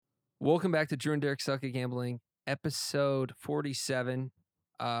Welcome back to Drew and Derek Suck at Gambling, episode 47.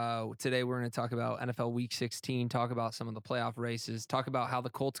 Today we're going to talk about NFL Week 16, talk about some of the playoff races, talk about how the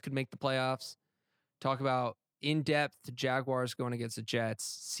Colts could make the playoffs, talk about in-depth Jaguars going against the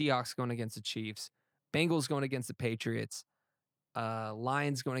Jets, Seahawks going against the Chiefs, Bengals going against the Patriots,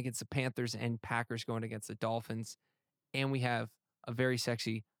 Lions going against the Panthers, and Packers going against the Dolphins. And we have a very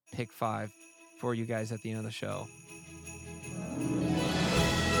sexy pick 5 for you guys at the end of the show.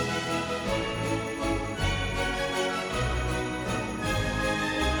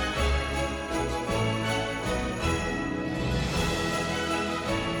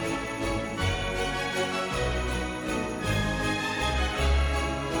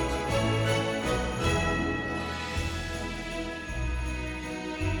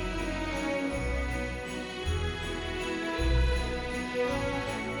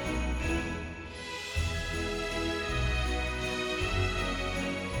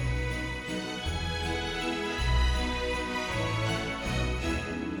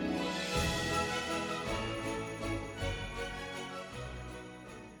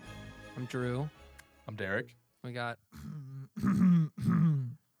 I'm Drew. I'm Derek. We got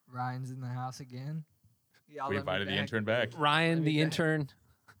Ryan's in the house again. Y'all We let me invited the back. intern back. Ryan, Let the me back. intern.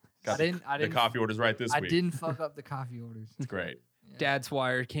 Got I didn't. the coffee order's right this I week. didn't fuck up the coffee orders. It's great. Yeah. Dad's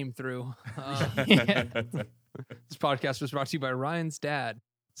Wire came through. Yeah. This podcast was brought to you by Ryan's dad,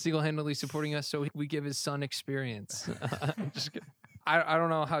 single-handedly supporting us so we give his son experience. Just kidding. I don't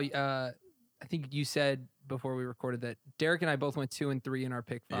know how. I think you said before we recorded that Derek and I both went 2 and 3 in our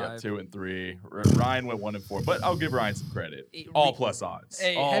pick 5. Yeah, 2 and 3. Ryan went 1 and 4, but I'll give Ryan some credit. It- All plus odds.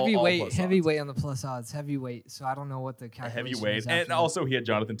 Hey, all heavyweight, plus heavyweight on the plus odds. Heavyweight. So I don't know what the odds. calculation Heavyweight, is and after also he had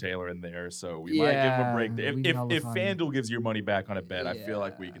Jonathan Taylor in there, so we might give him a break. Yeah, we If nullify it. FanDuel gives your money back on a bet, I feel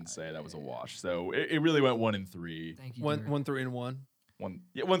like we can say that was a wash. So it really went 1 and 3. Thank you. One, Derek. 1, 3, and 1.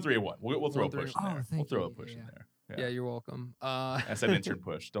 1, 3, and 1. We'll throw a 1, 3, push and in one. there. Oh, We'll thank throw a you. push in Yeah. there. Yeah, you're welcome. I said intern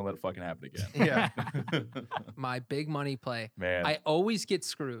push. Don't let it fucking happen again. Yeah. My big money play. Man. I always get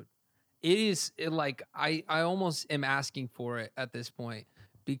screwed. Like I almost am asking for it at this point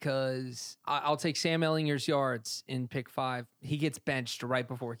because I'll take Sam Ellinger's yards in pick 5. He gets benched right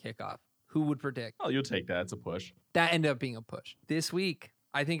before kickoff. Who would predict? Oh, you'll take that. It's a push. That ended up being a push. This week,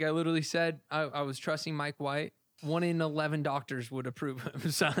 I think I literally said I was trusting Mike White. 1 in 11 doctors would approve him.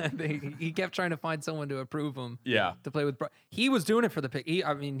 So he kept trying to find someone to approve him Yeah. to play with. He was doing it for the pick. He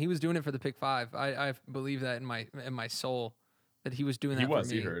was doing it for the pick 5. I believe that in my soul that he was doing that. He was.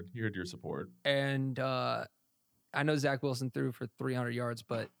 For me. He heard your support. And I know Zach Wilson threw for 300 yards,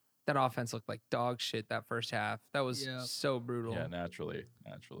 but that offense looked like dog shit that first half. That was Yeah. so brutal. Yeah, naturally.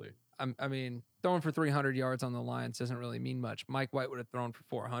 I mean, throwing for 300 yards on the Lions doesn't really mean much. Mike White would have thrown for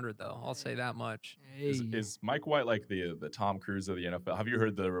 400, though. I'll say that much. Hey. Is Mike White like the Tom Cruise of the NFL? Have you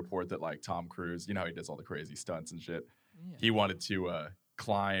heard the report that like Tom Cruise, you know how he does all the crazy stunts and shit? Yeah. He wanted to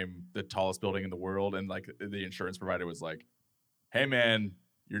climb the tallest building in the world, and like the insurance provider was like, "Hey man,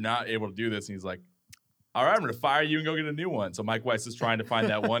 you're not able to do this." And he's like, "All right, I'm going to fire you and go get a new one." So Mike White's just trying to find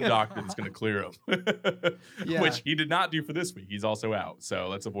that one doctor that's going to clear him, Yeah. which he did not do for this week. He's also out, so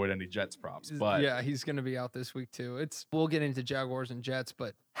let's avoid any Jets props. But Yeah, he's going to be out this week, too. We'll get into Jaguars and Jets,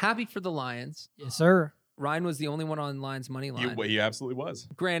 but happy for the Lions. Yes, sir. Ryan was the only one on Lions money line. he absolutely was.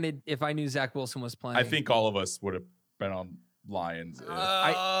 Granted, if I knew Zach Wilson was playing. I think all of us would have been on Lions.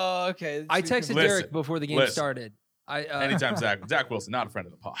 Oh, okay. I texted Listen, Derek before the game listen. started. Anytime Zach Wilson, not a friend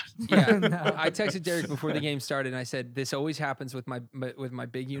of the pod. Yeah, No. I texted Derek before the game started, and I said, "This always happens with my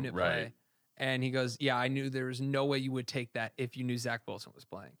big unit Right. play." And he goes, "Yeah, I knew there was no way you would take that if you knew Zach Wilson was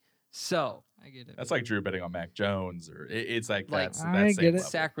playing." So I get it. That's like Drew betting on Mac Jones, or it's like that's I that get same it. level.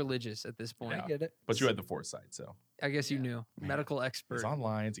 sacrilegious at this point. Yeah. I get it. But you had the foresight, so I guess you Yeah. knew. Man. Medical expert. he's on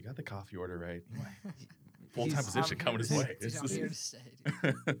lines. He got the coffee order right. Full-time He's- position I'm coming his here way. to- It's dude, I'm here to just- say,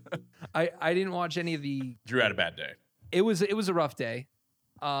 dude. I didn't watch any of the. Drew had a bad day. It was a rough day.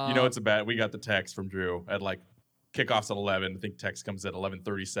 You know, it's a bad. We got the text from Drew at like kickoffs at 11. I think text comes at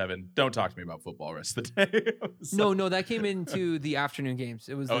 11:37. Don't talk to me about football rest of the day. So- no. That came into the afternoon games.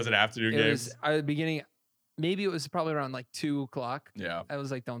 It was. Oh, was it afternoon It games? was at the beginning. Maybe it was probably around like 2:00. Yeah, I was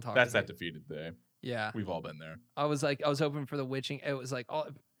like, "Don't talk." that's to me. that defeated day. Yeah. We've all been there. I was hoping for the witching. It was like,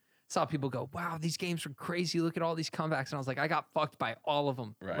 saw people go, "Wow, these games were crazy. Look at all these comebacks." And I was like, I got fucked by all of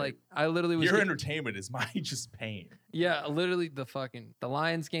them. Right. Like, I literally was. Your entertainment is my just pain. Yeah, literally the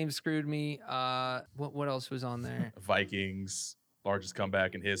Lions game screwed me. What else was on there? Vikings, largest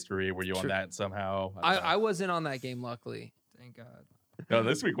comeback in history. Were you on True. that somehow? I wasn't on that game, luckily. Thank God. No,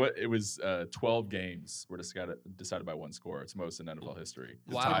 this week it was 12 games were decided by one score. It's most in NFL history.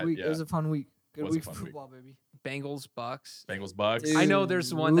 It's Wow. tied, Good week. yeah. It was a fun week. Good Was a week for fun week. football, baby. Bengals Bucks. Bengals Bucks. Dude. I know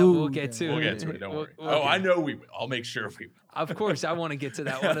there's one that we'll get to. Dude. We'll get to it. Don't worry. We'll Oh, I get- know we will. I'll make sure we will. Of course, I want to get to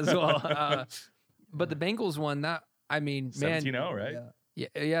that one as well. But the Bengals one, that I mean, man, 17-0, right?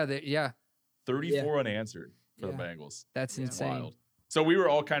 Yeah. 34 unanswered for the Yeah. Bengals. that's Yeah. insane. Wild. So we were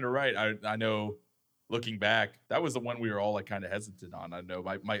all kind of right. I know looking back, that was the one we were all like kind of hesitant on. I know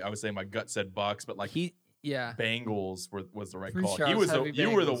I would say my gut said Bucks, but like Bengals was the right Pretty call. sure I He was was heavy you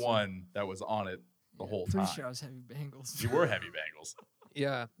were the Bengals. one that was on it the whole time. Pretty sure I was heavy Bengals. You were heavy Bengals.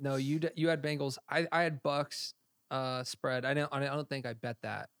 Yeah, no, you had Bengals. I had Bucks spread. I don't think I bet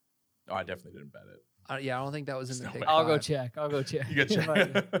that. Oh, I definitely didn't bet it. Yeah, I don't think that was in the No pick way. I'll go five. check. I'll go check. You got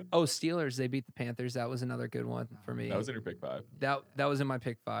check. Oh, Steelers, they beat the Panthers. That was another good one for me. That was in your pick 5. That was in my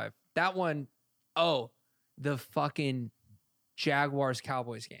pick 5. That one, oh, the fucking Jaguars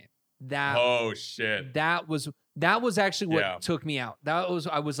Cowboys game. Oh shit. That was actually what Yeah. took me out. I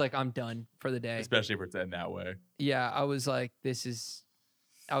was like, I'm done for the day. Especially if it's in that way. Yeah, I was like,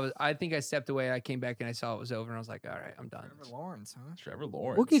 I think I stepped away. I came back and I saw it was over, and I was like, all right, I'm done. Trevor Lawrence, huh? Trevor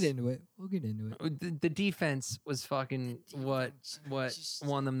Lawrence. We'll get into it. The defense was fucking what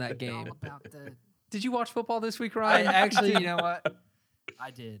won them that game. Did you watch football this week, I Ryan? actually, you know what?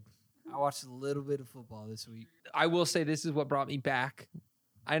 I did. I watched a little bit of football this week. I will say this is what brought me back.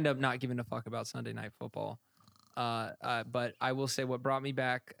 I ended up not giving a fuck about Sunday Night Football, but I will say what brought me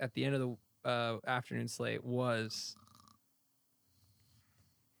back at the end of the afternoon slate was.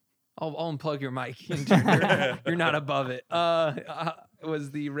 I'll unplug your mic. You're not above it.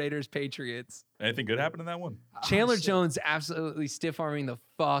 Was the Raiders Patriots. Anything good happened in that one? Chandler shit. Jones absolutely stiff arming the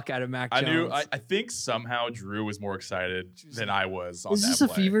fuck out of Mac I Jones. knew. I think somehow Drew was more excited than I was on Is that this a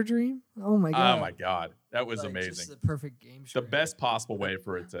play. fever dream? Oh my god! Oh my god, that was Like, just amazing. the perfect game. The script. best possible way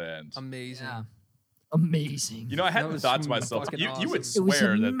for it to end. Amazing. Yeah. Amazing. You know, I That hadn't was thought to myself, fucking you would awesome. It was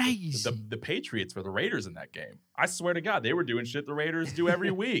swear that amazing. the Patriots were the Raiders in that game. I swear to God, they were doing shit the Raiders do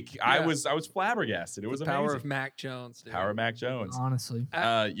every week. I Yeah. was flabbergasted. It was Power amazing. of Mac Jones. Dude. Power of Mac Jones. Honestly,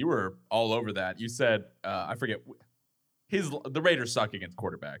 You were all over that. You said, I forget, the Raiders suck against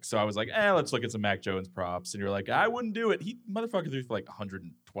quarterbacks. So I was like, let's look at some Mac Jones props. And you're like, I wouldn't do it. He motherfucker threw for like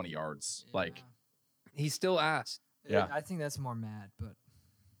 120 yards. Like, He still asked. Yeah. I think that's more mad, but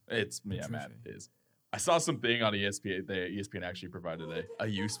it's yeah, Patricia. Matt it is. I saw something on ESPN. ESPN actually provided a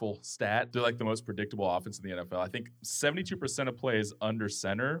useful stat. They're like the most predictable offense in the NFL. I think 72% of plays under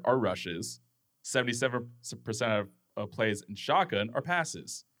center are rushes. 77% of plays in shotgun are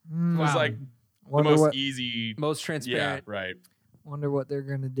passes. It was Wow. like the wonder most what easy. Most Yeah, transparent. right. wonder what they're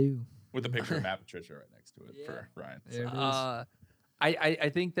gonna do. With the picture of Matt Patricia right next to it for Ryan. There it is. I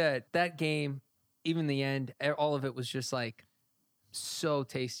think that game, even the end, all of it was just like so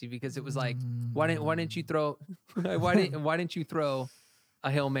tasty because it was like, why didn't you throw why didn't you throw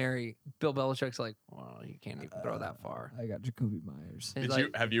a Hail Mary? Bill Belichick's like, well, you can't even throw that far. I got Jacoby Myers. He's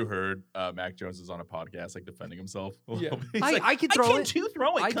Have you heard Mac Jones is on a podcast like defending himself? a little Yeah. bit? He's I- like, I can throw it. too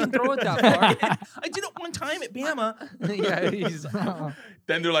throw it. I can throw it that far. I did it one time at Bama. Yeah, he's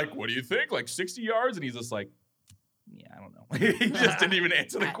Then they're like, "What do you think? Like 60 yards?" And he's just like, "Yeah, I don't know." He just didn't even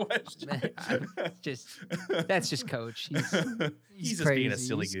answer the question. that's just coach. He's just being a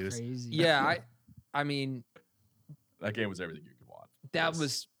silly He's goose. Crazy. Yeah, I mean That game was everything you could want. that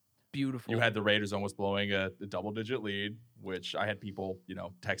was beautiful. You had the Raiders almost blowing a double-digit lead, which I had people,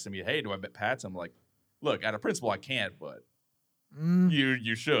 texting me, "Hey, do I bet Pats?" I'm like, "Look, out of principle, I can't, but Mm,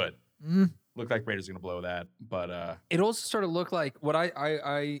 you should." mm. Look like Raiders are gonna blow that, but It also sort of looked like what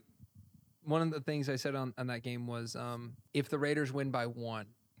I one of the things I said on that game was if the Raiders win by 1,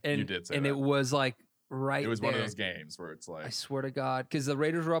 and You did say and that. it was like right it was there. one of those games where it's I like, swear to God, because the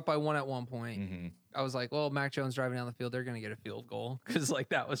Raiders were up by 1 at one point. mhm, I was like, well, Mac Jones driving down the field, they're gonna get a field goal because like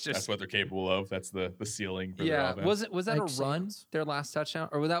that was that's just what they're capable of. That's the ceiling for their yeah. offense. Was that Like a run? Saints? Their last touchdown,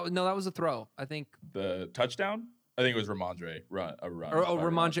 or was that no? That was a throw. I think. The touchdown? I think it was Ramondre a run. Or by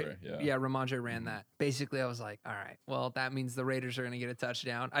Ramondre, Yeah. Ramondre ran that. Basically, I was like, all right, well, that means the Raiders are going to get a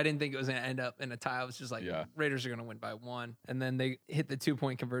touchdown. I didn't think it was going to end up in a tie. I was just like, Yeah. Raiders are going to win by 1. And then they hit the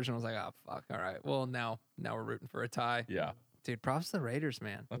 2-point conversion. I was like, oh, fuck, all right. Well, now we're rooting for a tie. Yeah. Dude, props to the Raiders,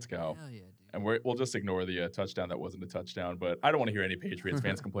 man. Let's go. Hell yeah, dude. And we'll just ignore the touchdown that wasn't a touchdown. But I don't want to hear any Patriots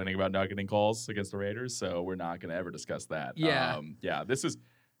fans complaining about not getting calls against the Raiders. So we're not going to ever discuss that. Yeah. Yeah. This is.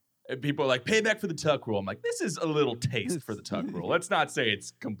 People are like, payback for the tuck rule. I'm like, this is a little taste for the tuck rule. Let's not say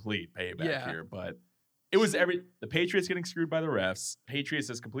it's complete payback Yeah. here, but it was the Patriots getting screwed by the refs. Patriots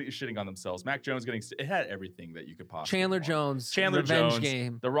just completely shitting on themselves. Mac Jones it had everything that you could possibly Chandler want. Jones, Chandler revenge Jones,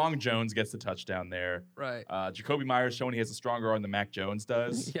 game. the wrong Jones gets the touchdown there. Right. Jacoby Myers showing he has a stronger arm than Mac Jones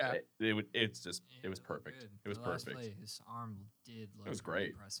does. Yeah. It was Yeah, perfect. good. It was The last perfect. play, his arm did look It was great.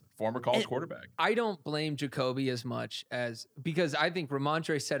 impressive. Former college And- quarterback. I don't blame Jacoby as much as because I think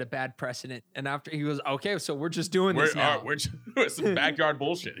Ramondre set a bad precedent, and after he goes, okay, so we're just doing this now. We're just doing some backyard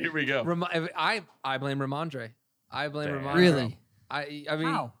bullshit. Here we go. I blame Ramondre. I blame Damn. Ramondre. Really? I mean,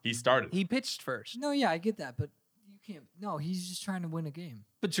 How? He started. he pitched first, No, yeah, I get that, but you can't. No, he's just trying to win a game.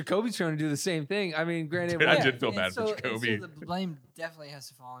 but Jacoby's trying to do the same thing. I mean, granted, Dude, I Yeah, did feel and bad for so- and Jacoby. So the blame definitely has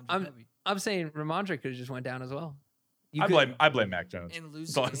to fall on I'm- Jacoby. I'm saying Ramondre could have just went down as well. You I could- blame Mac Jones. And lose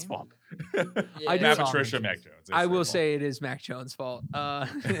It's all the his game? fault. Yeah, I it's do- Matt all Patricia, Mac Mac Jones. Jones. It's I their will fault. say it is Mac Jones' fault.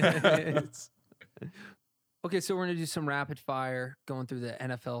 It's- okay, so we're gonna do some rapid fire going through the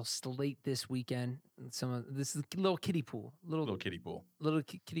NFL slate this weekend. And this is a little kiddie pool, Little kiddie pool.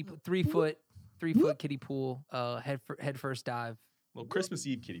 kiddie pool, 3 foot kiddie pool, head first dive. Little Christmas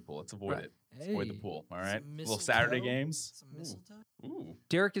Eve kiddie pool. Let's avoid Right. it. Let's avoid the Hey, pool. All some right. Little Saturday mistletoe? games. Some mistletoe? Ooh.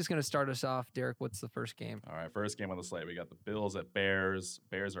 Derek is gonna start us off. Derek, what's the first game? All right, first game on the slate. We got the Bills at Bears.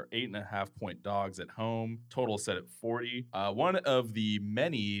 Bears are 8.5-point dogs at home. Total set at 40. One of the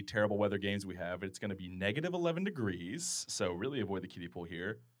many terrible weather games we have. It's going to be negative 11 degrees. So really avoid the kiddie pool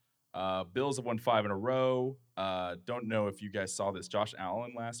here. Bills have won 5 in a row. Don't know if you guys saw this. Josh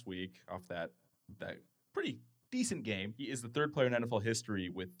Allen last week off that pretty decent game. He is the third player in NFL history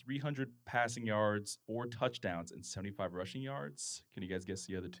with 300 passing yards, 4 touchdowns, and 75 rushing yards. Can you guys guess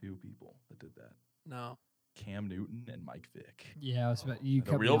the other two people that did that? No. Cam Newton and Mike Vick. Yeah, I was about you.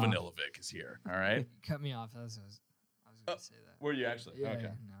 The cut real me off. Vanilla Vick is here. All right. You cut me off. I was going to say that. Were you actually? Yeah, Okay. yeah,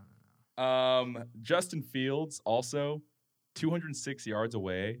 no. Justin Fields also 206 yards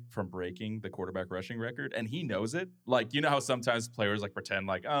away from breaking the quarterback rushing record, and he knows it. Like, you know how sometimes players like pretend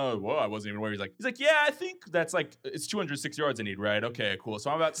like, oh, whoa, I wasn't even aware. He's like, yeah, I think that's like it's 206 yards I need, right? Okay, cool. So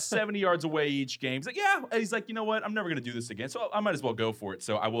I'm about 70 yards away each game. He's like, yeah. And he's like, you know what? I'm never gonna do this again, so I might as well go for it.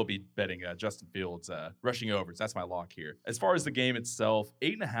 So I will be betting Justin Fields rushing overs. That's my lock here. As far as the game itself,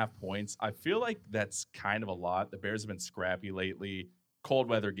 8.5 points. I feel like that's kind of a lot. The Bears have been scrappy lately. Cold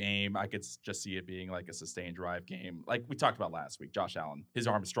weather game. I could just see it being like a sustained drive game. Like we talked about last week, Josh Allen, his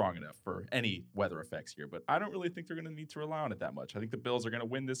arm is strong enough for any weather effects here, but I don't really think they're going to need to rely on it that much. I think the Bills are going to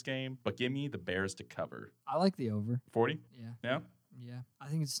win this game, but give me the Bears to cover. I like the over. 40? Yeah. Yeah? Yeah. I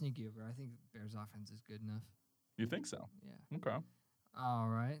think it's sneaky over. I think Bears offense is good enough. You think so? Yeah. Okay. All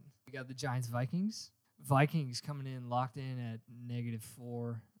right. We got the Giants Vikings. Vikings coming in locked in at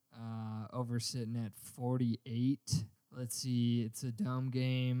 -4. Over sitting at 48. Let's see. It's a dome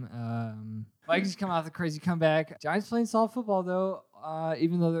game. Vikings come off the crazy comeback. Giants playing solid football though.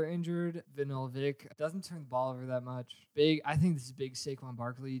 Even though they're injured, Vanilla Vick doesn't turn the ball over that much. I think this is big Saquon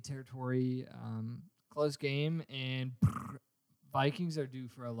Barkley territory. Close game, and Vikings are due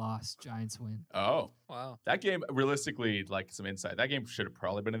for a loss. Giants win. Oh, Wow. that game, realistically, like some insight, that game should have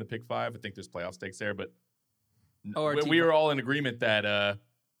probably been in the pick 5. I think there's playoff stakes there, but ORT we were all in agreement that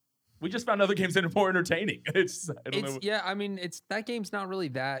we just found other games that are more entertaining. I don't know. Yeah, I mean, that game's not really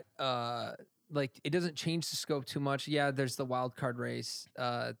that like it doesn't change the scope too much. Yeah, there's the wild card race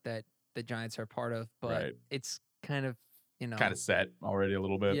that the Giants are part of, but Right. it's kind of Kind of set already a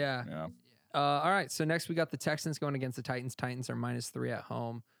little bit. Yeah. Yeah. All right, so next we got the Texans going against the Titans. Titans are -3 at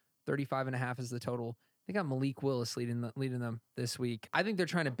home. 35.5 is the total. They got Malik Willis leading them this week. I think they're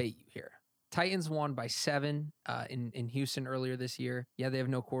trying to bait you here. Titans won by 7 in Houston earlier this year. Yeah, they have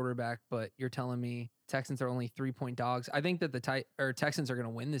no quarterback, but you're telling me Texans are only 3-point dogs. I think that the Texans are going to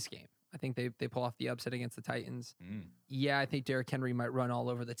win this game. I think they pull off the upset against the Titans. Yeah, I think Derrick Henry might run all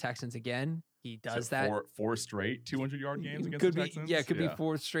over the Texans again. He does So that. four straight 200-yard games against Could the be, Texans? yeah, it could be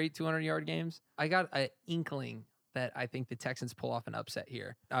 4 straight 200-yard games. I got an inkling that I think the Texans pull off an upset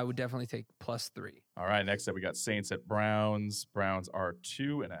here. I would definitely take +3. All right, next up we got Saints at Browns. Browns are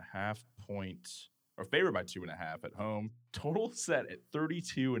 2.5 point or favored by 2.5 at home. Total set at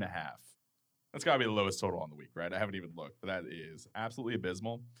 32.5. That's got to be the lowest total on the week, right? I haven't even looked, but that is absolutely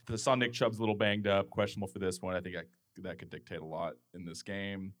abysmal. I saw Nick Chubb's a little banged up, questionable for this one. I think that could dictate a lot in this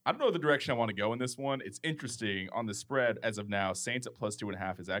game. I don't know the direction I want to go in this one. It's interesting on the spread as of now. Saints at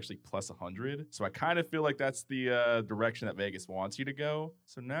 +2.5 is actually +100. So I kind of feel like that's the direction that Vegas wants you to go.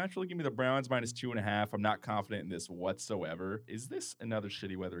 So naturally, give me the Browns -2.5. I'm not confident in this whatsoever. Is this another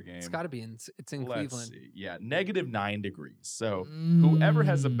shitty weather game? It's got to be it's in Let's Cleveland. see. Yeah, -9 degrees. So whoever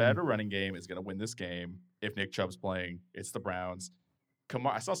has a Mm. better running game is going to win this game. If Nick Chubb's playing, it's the Browns.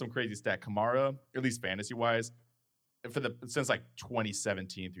 I saw some crazy stat. Kamara, at least fantasy-wise, since like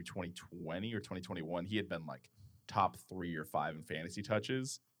 2017 through 2020 or 2021, he had been like top 3 or 5 in fantasy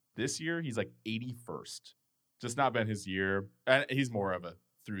touches. This year, he's like 81st. Just not been his year. And he's more of a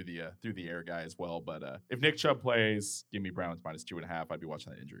through the air guy as well. But if Nick Chubb plays, give me Browns -2.5. I'd be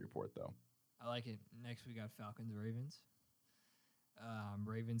watching that injury report though. I like it. Next we got Falcons Ravens.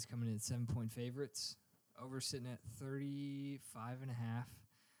 Ravens coming in at 7-point favorites. Over sitting at 35.5.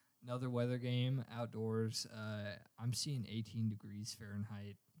 Another weather game outdoors. I'm seeing 18 degrees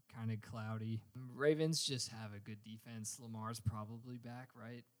Fahrenheit, kind of cloudy. Ravens just have a good defense. Lamar's probably back,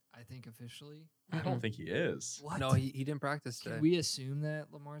 right? I think officially. I don't think he is. What? No, he didn't practice today. Can we assume that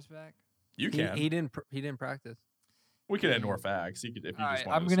Lamar's back? You can. He didn't practice. We can ignore facts. You could if you All just right,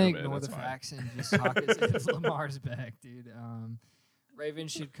 want I'm to gonna assume it, ignore the that's fine. facts and just talk as if Lamar's back, dude.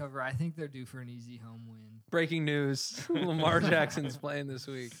 Ravens should cover. I think they're due for an easy home win. Breaking news: Lamar Jackson's playing this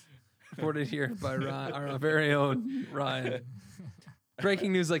week. Reported here by Ryan, our very own Ryan.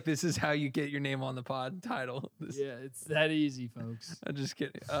 Breaking news like this is how you get your name on the pod title. Yeah, it's that easy, folks. I'm just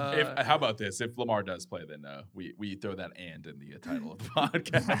kidding. How about this? If Lamar does play, then we throw that "and" in the title of the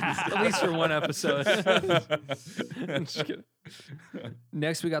podcast. At least for one episode. I'm just kidding.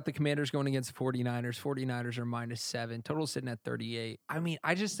 Next, we got the Commanders going against 49ers. 49ers are -7. Total sitting at 38. I mean,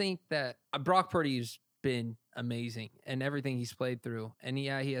 I just think that Brock Purdy's been amazing and everything he's played through. And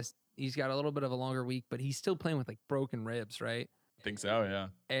yeah, he's got a little bit of a longer week, but he's still playing with like broken ribs, right? I think so, yeah.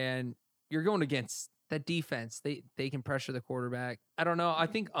 And you're going against that defense. They can pressure the quarterback. I don't know. I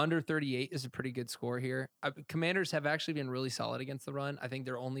think under 38 is a pretty good score here. Commanders have actually been really solid against the run. I think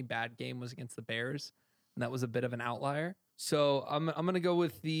their only bad game was against the Bears, and that was a bit of an outlier. So I'm going to go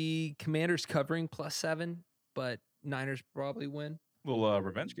with the Commanders covering +7, but Niners probably win. Little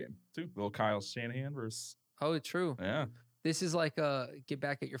revenge game, too. Little Kyle Shanahan versus... Oh, it's true. Yeah, This is like a get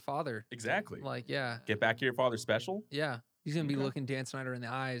back at your father. exactly. Like, yeah. Get back to your father special. Yeah. He's going to be Okay. looking Dan Snyder in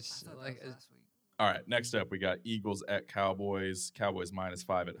the eyes. I thought that Like, was last week. All right, next up, we got Eagles at Cowboys. Cowboys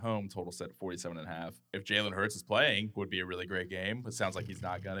 -5 at home. Total set at 47.5. If Jalen Hurts is playing, would be a really great game. It sounds like he's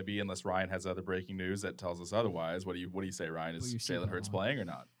not going to be unless Ryan has other breaking news that tells us otherwise. What do you say, Ryan? Is Put your Jalen seatbelt Hurts on. playing or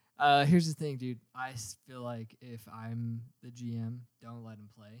not? Here's the thing, dude. I feel like if I'm the GM, don't let him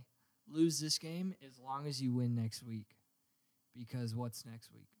play. Lose this game as long as you win next week. Because what's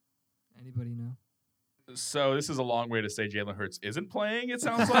next week? Anybody know? So this is a long way to say Jalen Hurts isn't playing, it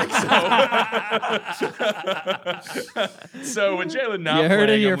sounds like. So with Jalen not You heard it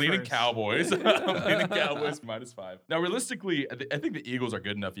playing, here I'm leaning first. Cowboys. I'm leaning Cowboys -5. Now, realistically, I think the Eagles are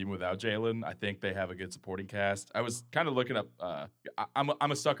good enough even without Jalen. I think they have a good supporting cast. I was kind of looking up.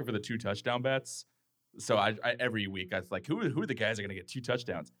 I'm a sucker for the 2 touchdown bets. So I every week I was like, who are the guys that are going to get 2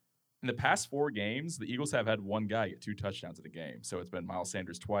 touchdowns? In the past 4 games, the Eagles have had one guy get 2 touchdowns in a game. So it's been Miles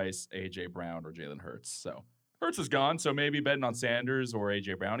Sanders twice, A.J. Brown, or Jalen Hurts. So Hurts is gone, so maybe betting on Sanders or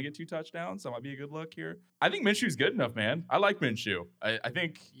A.J. Brown to get 2 touchdowns. That might be a good look here. I think Minshew's good enough, man. I like Minshew. I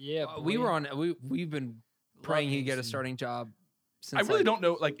think Yeah, we were on. We've been praying he'd get a Minshew. starting job. I Since really don't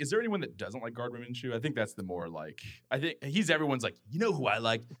know. Like, is there anyone that doesn't like Gardner Minshew? I think that's the more like. I think he's everyone's like, you know who I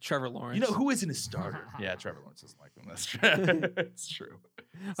like? Trevor Lawrence. You know who isn't a starter? Yeah, Trevor Lawrence doesn't like him. That's true. It's true.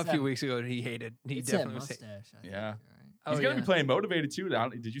 a few weeks ago he hated. He It's that definitely was. mustache. I think, Yeah. right? Oh, He's gonna yeah. be playing motivated too.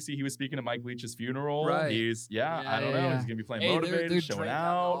 Did you see he was speaking at Mike Leach's funeral? Right. He's I don't Yeah, know. yeah. He's gonna be playing Hey, motivated, they're showing draped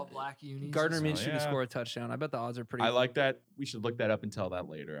out. all black unis. Gardner and stuff. Minshew to yeah. score a touchdown. I bet the odds are pretty. I like that. We should look that up and tell that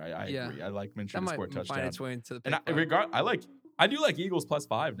later. I Yeah. agree. I like Minshew that to might score a touchdown. find its way into the. And I do like Eagles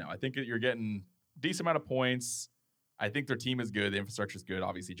 +5 now. I think that you're getting decent amount of points. I think their team is good. The infrastructure is good.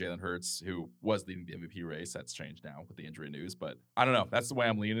 Obviously, Jalen Hurts, who was leading the MVP race, that's changed now with the injury news. But I don't know. That's the way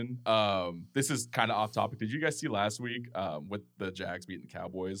I'm leaning. This is kind of off topic. Did you guys see last week with the Jags beating the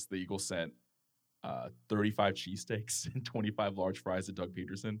Cowboys? The Eagles sent 35 cheesesteaks and 25 large fries to Doug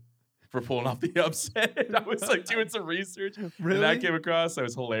Peterson for pulling off the upset. I was like doing some research. And that came across. That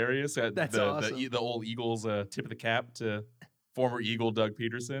was hilarious. That's awesome. The old Eagles tip of the cap to former Eagle Doug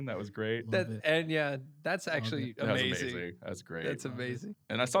Peterson. That was great. Love That, it. and yeah, that's actually That was amazing. amazing. That's great. That's Love it. amazing.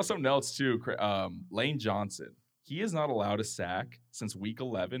 And I saw something else too. Lane Johnson. He is not allowed a sack since week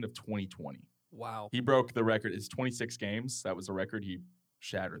 11 of 2020. Wow. He broke the record. It's 26 games. That was the record. He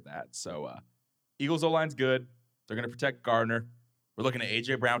shattered that. So Eagles O-line's good. They're going to protect Gardner. We're looking at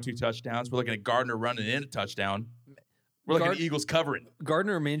A.J. Brown 2 touchdowns. We're looking at Gardner running in a touchdown. We're looking at Eagles covering.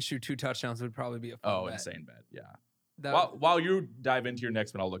 Gardner Minshew 2 touchdowns would probably be a fun bet. Insane bet. Yeah. That- While you dive into your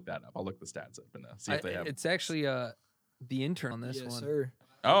next one, I'll look that up. I'll look the stats up and see if they have. It's actually the intern on this yes, one. sir.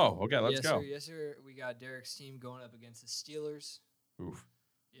 Oh, okay. Let's yes, go. Sir. Yes, sir. We got Derek's team going up against the Steelers. Oof.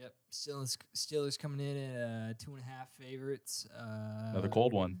 Yep. Steelers coming in at 2.5 favorites. Another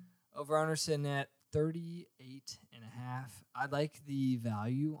cold one. Over under sitting at 38.5. I like the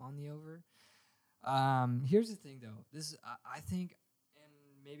value on the over. Here's the thing, though. I think, and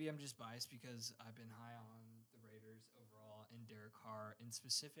maybe I'm just biased because I've been high on the Raiders overall and Derek Carr in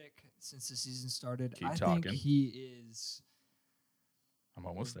specific since the season started. Keep I talking. think he is I'm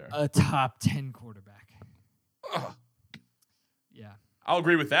almost there. a top 10 quarterback. Ugh. Yeah. I'll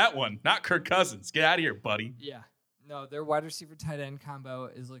agree with that one. Not Kirk Cousins. Get out of here, buddy. Yeah. No, their wide receiver tight end combo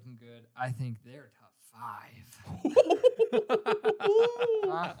is looking good. I think they're top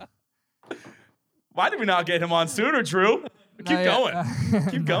 5. Why did we not get him on sooner, Drew? Keep going.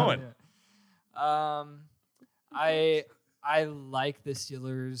 Keep going. I like the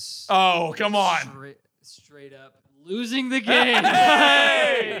Steelers. Oh, come on. Straight up losing the game.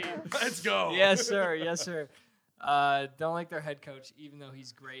 Hey! Let's go. Yes, sir. Yes, sir. Don't like their head coach, even though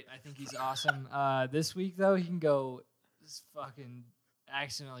he's great. I think he's awesome. This week, though, he can go just fucking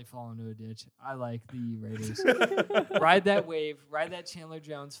accidentally fall into a ditch. I like the Raiders. Ride that wave. Ride that Chandler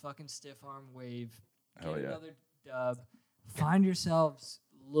Jones fucking stiff arm wave. Get Hell yeah. another dub. Find yourselves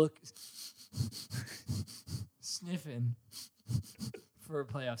sniffing for a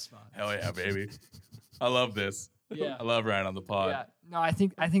playoff spot. Hell yeah, baby. I love this. Yeah. I love Ryan on the pod. Yeah. No, I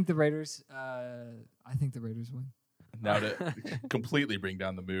think the Raiders. I think the Raiders win. Now to completely bring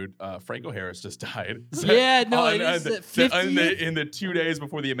down the mood, Franco Harris just died. Yeah, no, it is the 50th? in the 2 days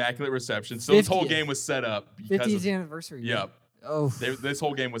before the Immaculate Reception. So this whole 50th. game was set up because 50th anniversary. Yep. Oh, This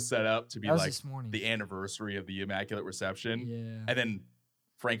whole game was set up to be that was like this morning. the anniversary of the Immaculate Reception. Yeah. And then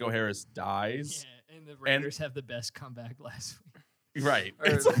Franco Harris dies. Yeah, and the Raiders have the best comeback last week. Right. Or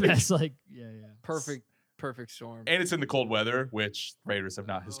It's like- best, yeah. Perfect storm. and it's in the cold weather, which Raiders have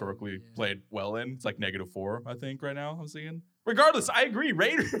not historically yeah. played well in. It's like -4, I think, right now. I'm seeing. Regardless, I agree.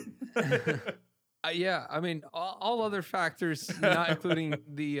 Raiders. Yeah, I mean, all other factors, not including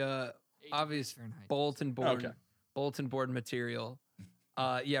the obvious Fahrenheit. bulletin board, Okay. bulletin board material.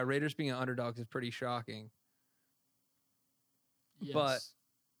 Yeah, Raiders being an underdog is pretty shocking. Yes. but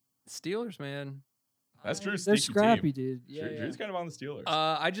Steelers, man, That's true. They're Sneaky scrappy, team. dude. Yeah, Drew's kind of on the Steelers.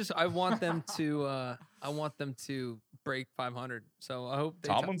 I want them to break 500. So I hope they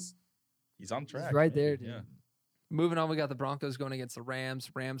Tomlin's, he's on track. He's right man. there, dude. Yeah. Moving on, we got the Broncos going against the Rams.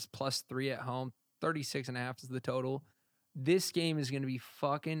 Rams +3 at home. 36.5 is the total. This game is going to be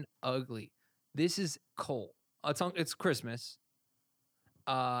fucking ugly. This is cold. It's Christmas.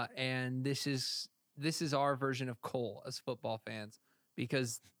 And this is our version of Cole as football fans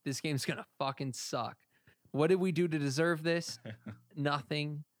because this game's going to fucking suck. What did we do to deserve this?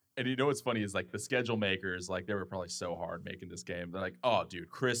 Nothing. And you know what's funny is like the schedule makers, like they were probably so hard making this game. They're like, oh, dude,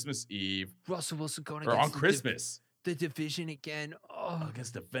 Christmas Eve Russell Wilson going or against on Christmas the division again. Oh,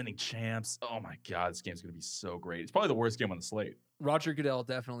 against defending champs. Oh my God, this game's gonna be so great. It's probably the worst game on the slate. Roger Goodell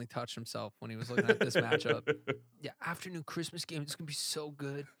definitely touched himself when he was looking at this matchup. Yeah, afternoon Christmas game. It's going to be so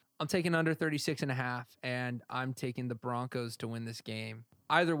good. I'm taking under 36.5, and I'm taking the Broncos to win this game.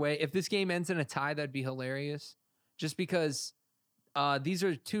 Either way, if this game ends in a tie, that'd be hilarious. Just because these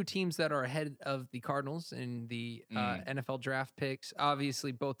are two teams that are ahead of the Cardinals in the NFL draft picks.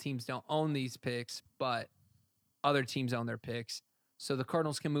 Obviously, both teams don't own these picks, but other teams own their picks. So the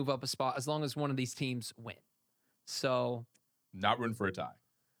Cardinals can move up a spot as long as one of these teams win. So Not rooting for a tie.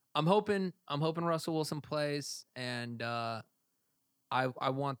 I'm hoping Russell Wilson plays, and I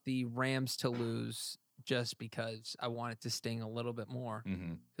want the Rams to lose just because I want it to sting a little bit more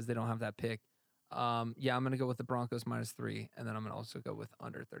because they don't have that pick. Yeah, I'm gonna go with the Broncos -3, and then I'm gonna also go with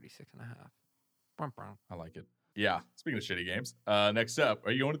under 36.5. I like it. Yeah. Speaking of shitty games, next up,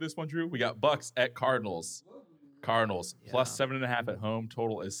 are you going to this one, Drew? We got Bucks at Cardinals. Cardinals Yeah. +7.5 at home.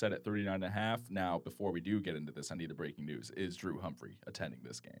 Total is set at 39.5. Now, before we do get into this, I need the breaking news. Is Drew Humphrey attending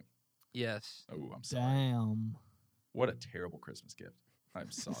this game? Yes. Oh, I'm sorry. Damn. What a terrible Christmas gift. I'm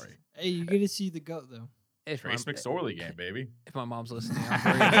sorry. Hey, you get to see the goat though. If Trace McSorley game, baby. if my mom's listening,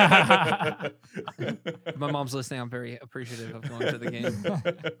 I'm if my mom's listening, I'm very appreciative of going to the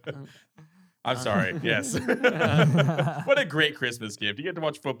game. I'm sorry. Yes. What a great Christmas gift. You get to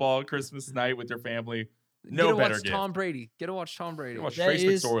watch football on Christmas night with your family. No Get to better watch gift. Tom Brady. Get to watch Tom Brady. You watch That Trace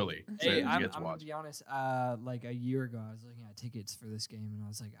is- McSorley. Hey, you I'm get to gonna watch. be honest. Like a year ago, I was looking at tickets for this game, and I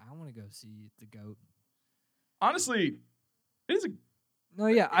was like, I want to go see the goat. Honestly, it is a No,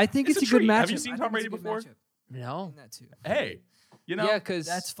 yeah, I think It's it's, a a good treat. matchup. Have you seen I Tom think it's Brady a good before? matchup. No. And that too. hey, you know, Yeah, because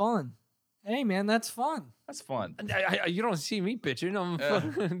That's fun. Hey, man, that's fun. that's fun. you don't see me pitching. I'm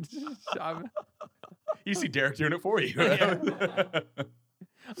You see Derek doing it for you.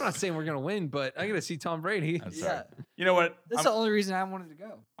 I'm not saying we're gonna win, but I gotta see Tom Brady. I'm sorry. Yeah, You know what? that's the only reason I wanted to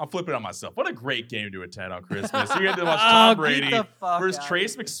go. I'll flip it on myself. What a great game to attend on Christmas. You get to watch Tom Oh, get Brady the fuck versus outta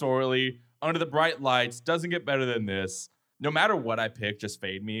Trace here. McSorley under the bright lights. Doesn't get better than this. No matter what I pick, just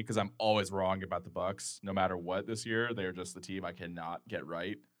fade me because I'm always wrong about the Bucks. No matter what this year, they're just the team I cannot get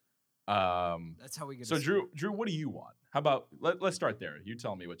right. That's how we get. So to Drew, what do you want? How about let's start there. You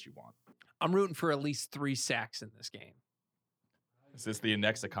tell me what you want. I'm rooting for at least 3 sacks in this game. Is this the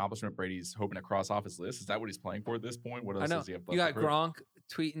next accomplishment Brady's hoping to cross off his list? Is that what he's playing for at this point? What I else know. does he have You left got to prove? Gronk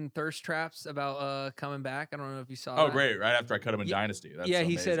tweeting thirst traps about coming back. I don't know if you saw Oh, that. great. Right after I cut him in Yeah, Dynasty. That's yeah,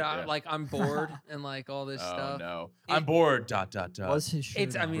 he said amazing, yeah. like I'm bored and like all this Oh, stuff. no. It- I'm bored. ... Was his shirt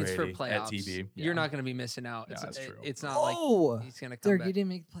It's I mean it's for Brady playoffs. at TV. You're Yeah. not going to be missing out. Yeah, It's that's true. It's not like he's going to come Derek, back. he didn't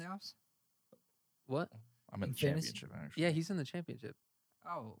make the playoffs? What? I'm in in the fantasy? championship, actually. Yeah, he's in the championship.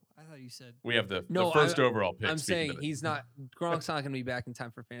 Oh, I thought you said. We have the No, first overall pick. I'm speaking saying of it. he's not. Gronk's not going to be back in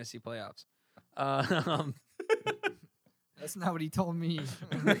time for fantasy playoffs. Um, That's not what he told me.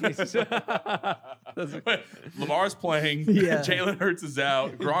 Lamar's playing. Yeah. Jalen Hurts is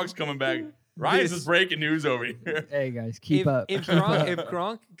out. Gronk's coming back. Ryan's is breaking news over here. Hey guys, keep up. If Gronk, if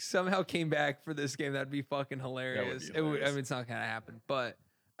Gronk somehow came back for this game, that'd be fucking hilarious. be It would, I hilarious. mean, it's not going to happen, but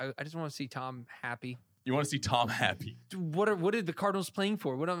I just want to see Tom happy. You want to see Tom happy. Dude, what are the Cardinals playing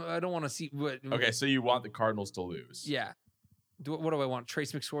for? I don't want to see what. Okay, so you want the Cardinals to lose. Yeah. What do I want?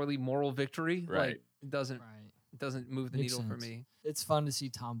 Trace McSorley moral victory? Right. Like, it doesn't Right. move the Makes needle for sense. me. It's fun to see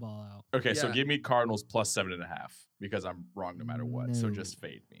Tom Ball out. Okay, so Yeah. give me Cardinals plus 7.5 because I'm wrong no matter what. So No. just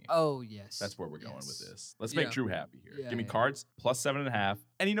fade me. Oh yes. That's where we're going with Yes. this. Let's Yeah. make Drew happy here. Yeah, Give me yeah. Cards plus 7.5.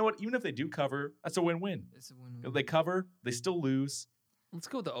 And you know what? Even if they do cover, that's a win-win. It's a win-win. If they cover, they still lose. Let's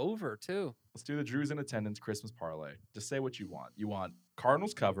go with the over too. Let's do the Drews in attendance Christmas parlay. Just say what you want. You want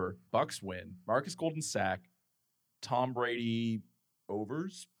Cardinals cover, Bucks win, Marcus Golden sack, Tom Brady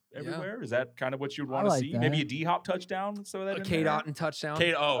overs everywhere. Is that kind of what you'd I want to like see? Maybe a that. D-Hop touchdown. Let's throw that in Kate there. Otten touchdown.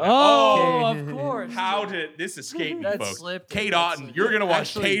 Kate, Oh, Okay. of course. How did this escape me, That folks? slipped. Kate That Otten. slipped. You're gonna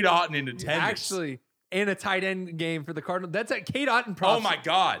watch Actually- Kate Otten in attendance. Actually, and a tight end game for the Cardinals. That's at Kate Otten oh props. my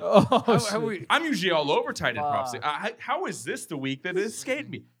God. Oh, How shit. we, I'm usually all over tight end props. Fuck. How is this the week that it escaped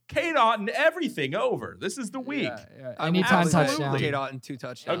me? Kate Otten, everything over. This is the week. Yeah. I will Anytime absolutely. touchdown. Kate Otten 2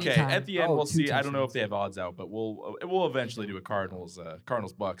 touchdowns. Okay, Anytime. at the end Oh, we'll 2 see. I don't know if touchdowns. they have odds out, but we'll eventually do a Cardinals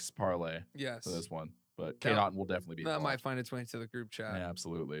Bucks parlay Yes. for this one. But Kate That- Otten will definitely be That involved. might find its way into the group chat. Yeah,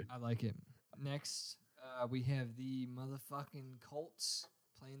 absolutely. I like it. Next, we have the motherfucking Colts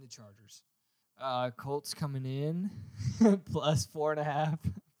playing the Chargers. Colts coming in plus 4.5.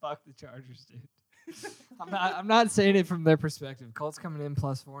 Fuck the Chargers, dude. I'm not saying it from their perspective. Colts coming in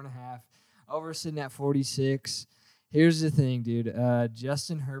plus 4.5. Over sitting at 46. Here's the thing, dude.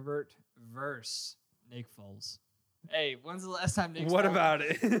 Justin Herbert versus Nick Foles. Hey, when's the last time Nick? What Foles, about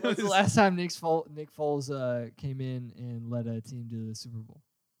it? When's the last time Nick Foles came in and led a team to the Super Bowl?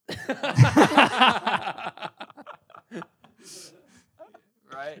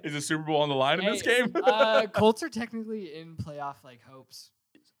 Right. Is the Super Bowl on the line in this Hey, game? Colts are technically in playoff hopes.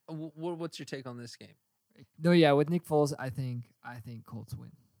 What's your take on this game? No, yeah, with Nick Foles, I think Colts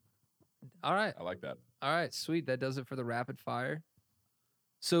win. All right. I like that. All right, sweet. That does it for the rapid fire.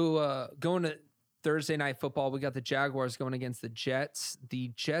 So going to Thursday night football, we got the Jaguars going against the Jets. The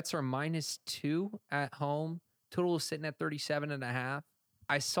Jets are -2 at home. Total is sitting at 37.5.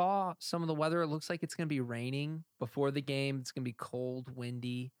 I saw some of the weather. It looks like it's going to be raining before the game. It's going to be cold,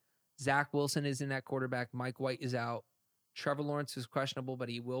 windy. Zach Wilson is in at quarterback. Mike White is out. Trevor Lawrence is questionable, but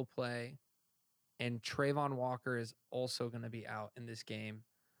he will play. And Trayvon Walker is also going to be out in this game.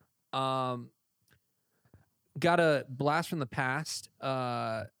 Got a blast from the past.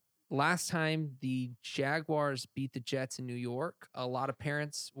 Last time the Jaguars beat the Jets in New York, a lot of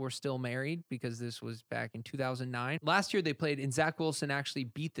parents were still married because this was back in 2009. Last year they played, and Zach Wilson actually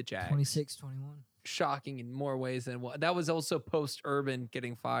beat the Jags. 26-21. Shocking in more ways than one. That was also post-Urban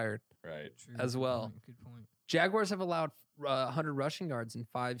getting fired. Right. True, As good well. point, Good point. Jaguars have allowed 100 rushing yards in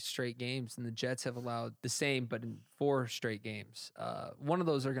 5 straight games, and the Jets have allowed the same, but in 4 straight games. One of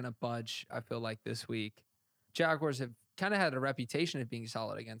those are going to budge, I feel like, this week. Jaguars have kind of had a reputation of being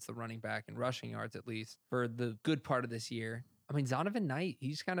solid against the running back and rushing yards, at least, for the good part of this year. I mean, Zonovan Knight,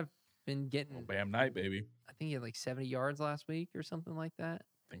 he's kind of been getting, Well, Bam Night, baby. I think he had like 70 yards last week or something like that.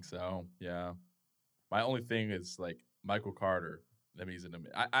 Think so. Yeah. My only thing is like Michael Carter. I mean, he's in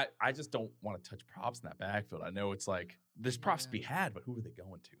a. I just don't want to touch props in that backfield. I know it's like there's props to be had, but who are they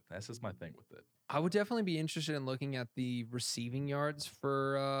going to? That's just my thing with it. I would definitely be interested in looking at the receiving yards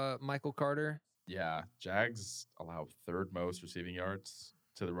for Michael Carter. Yeah, Jags allow 3rd most receiving yards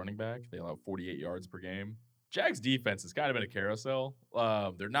to the running back. They allow 48 yards per game. Jags defense has kind of been a carousel.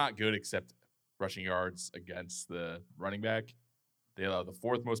 They're not good except rushing yards against the running back. They allow the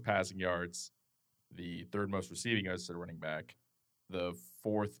 4th most passing yards, the 3rd most receiving yards to the running back, the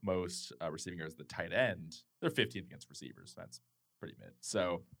 4th most receiving yards to the tight end. They're 15th against receivers. That's pretty mid.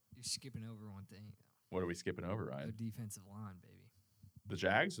 So You're skipping over one thing. what are we skipping over, The Ryan? defensive line, baby. The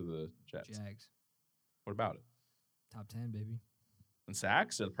Jags or the Jets? Jags. What about it? Top 10, baby. And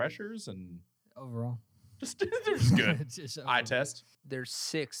sacks and pressures and Overall. They're just good. Just Eye over. test. They're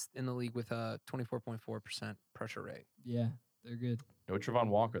 6th in the league with a 24.4% pressure rate. Yeah, they're good. No Trevon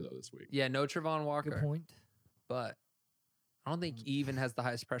Walker though this week. Yeah, no Trevon Walker, Good point. but I don't think he even has the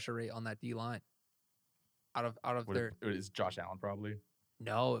highest pressure rate on that D line. Out of What their is Josh Allen probably?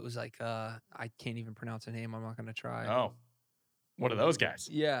 no, it was like I can't even pronounce a name. I'm not gonna try. Oh, one of those guys.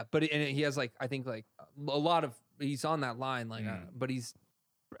 Yeah, but he has like I think like a lot of he's on that line like, but he's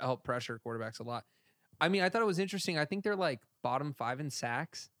helped pressure quarterbacks a lot. I mean, I thought it was interesting. I think they're like bottom 5 in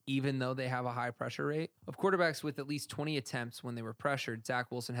sacks, even though they have a high pressure rate. Of quarterbacks with at least 20 attempts when they were pressured,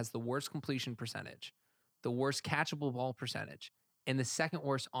 Zach Wilson has the worst completion percentage, the worst catchable ball percentage, and the second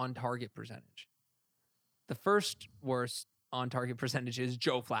worst on target percentage. The first worst on target percentage is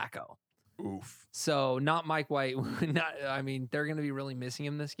Joe Flacco. Oof. So not Mike White. I mean, they're going to be really missing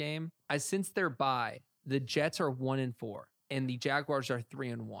him this game. Since their bye, the Jets are 1-4, and the Jaguars are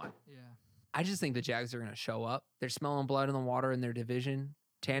 3-1. Yeah. I just think the Jags are going to show up. They're smelling blood in the water in their division.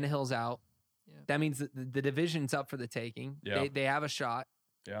 Tannehill's out. Yeah. That means that the division's up for the taking. Yeah. They have a shot.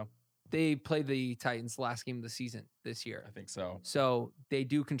 Yeah. They played the Titans last game of the season this year. I think so. So they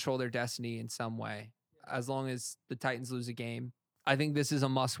do control their destiny in some way. As long as the Titans lose a game, I think this is a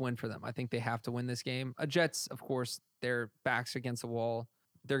must win for them. I think they have to win this game. Jets, of course, their backs against the wall.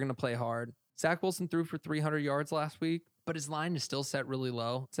 They're going to play hard. Zach Wilson threw for 300 yards last week, but his line is still set really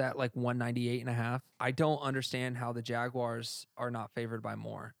low. It's at like 198.5. I don't understand how the Jaguars are not favored by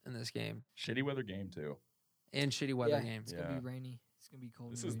more in this game. Shitty weather game too. And shitty weather Yeah, game. It's gonna be rainy. It's gonna be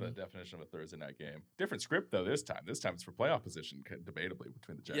cold. This and is the rainy. definition of a Thursday night game. Different script though this time. This time it's for playoff position, debatably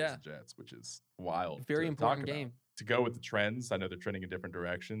between the Jags Yeah. and Jets, which is wild. Very to important talk about. game. To go with the trends, I know they're trending in different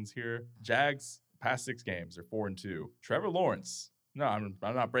directions here. Jags past 6 games are 4-2. Trevor Lawrence. No, I'm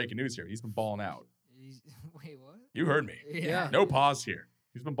not breaking news here. He's been balling out. Wait, what? You heard me. Yeah. No pause here.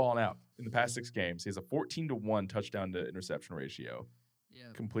 He's been balling out in the past 6 games. He has a 14-1 touchdown to interception ratio,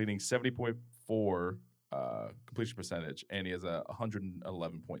 Yeah. completing 70.4 completion percentage, and he has a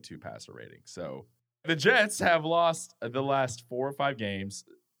 111.2 passer rating. So the Jets have lost the last 4 or 5 games,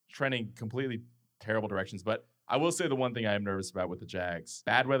 trending completely terrible directions. But I will say the one thing I am nervous about with the Jags: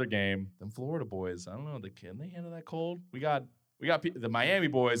 bad weather game. Them Florida boys, I don't know, can they handle that cold? We got the Miami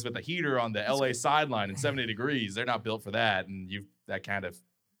boys with the heater on the LA sideline in 70 degrees. They're not built for that, and that kind of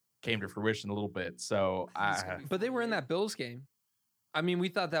came to fruition a little bit. So But they were in that Bills game. I mean, we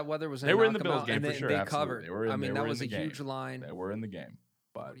thought that weather was. They were in the knock 'em Bills out, game and for they, sure. They Absolutely. covered. They were in- I mean, they that were was a in the huge game. line. they were in the game.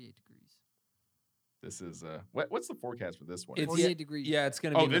 But 48 degrees. this is what's the forecast for this one? It's 48 degrees. Yeah, it's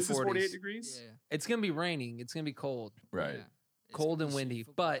gonna be. Oh, in the this is 40s. 48 degrees? Yeah. It's gonna be raining. It's gonna be cold, Right. Yeah. It's cold gonna and be shitty windy,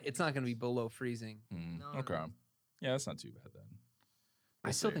 football but it's not gonna be conditions. below freezing. No, Okay. no. Yeah, that's not too bad then. I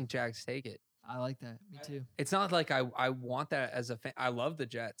We'll still see. think Jags take it. I like that. Me too. It's not like I want that as a fan. I love the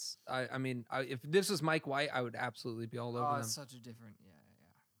Jets. I mean, if this was Mike White, I would absolutely be all over Oh, them. it's such a different. Yeah.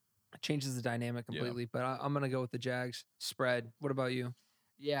 It changes the dynamic Yeah. completely. But I'm gonna go with the Jags spread. What about you?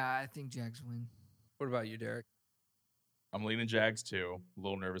 Yeah, I think Jags win. What about you, Derek? I'm leaning Jags too. A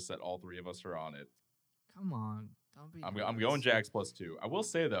little nervous that all 3 of us are on it. Come on, don't be. I'm nervous. going Jags +2. I will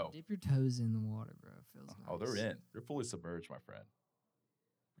say though. Dip your toes in the water, bro. It feels nice. Oh, they're in. They're fully submerged, my friend.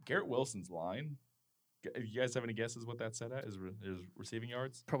 Garrett Wilson's line. You guys have any guesses what that's set at? Is receiving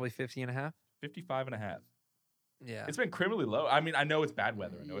yards? Probably 50.5. 55.5. Yeah. It's been criminally low. I mean, I know it's bad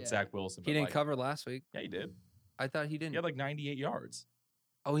weather. I know it's Yeah. Zach Wilson. He but didn't like, cover last week. Yeah, he did. I thought he He didn't. had like 98 yards.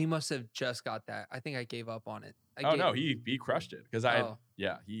 Oh, he must have just got that. I think I gave up on it. No, he crushed it because Oh.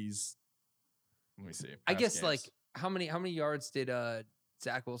 he's. Let me see. I past guess games. like how many yards did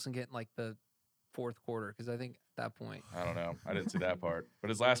Zach Wilson get in like the fourth quarter? Because I think at that point. I don't know. I didn't see that part. But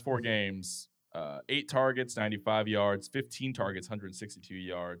his last 4 games, 8 targets, 95 yards, 15 targets, 162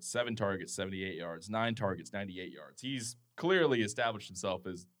 yards, 7 targets, 78 yards, 9 targets, 98 yards. He's clearly established himself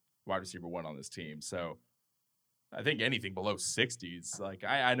as wide receiver 1 on this team. So I think anything below 60s, like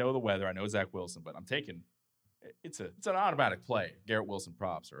I know the weather, I know Zach Wilson, but I'm taking it's an automatic play. Garrett Wilson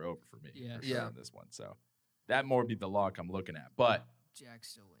props are over for me. Yeah. For sure Yeah. on this one. So that more be the lock I'm looking at. But Jags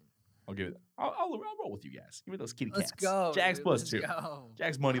still win. I'll give it. I'll roll with you guys. Give me those kitty Let's cats. go. Jags dude. +2. Let's go.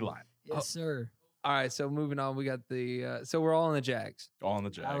 Jags money line. Yes, sir. All right, so moving on, we got the so we're all in the Jags. All on the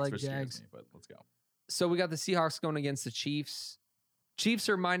Jags. like which scares Jags. me, but let's go. So we got the Seahawks going against the Chiefs. Chiefs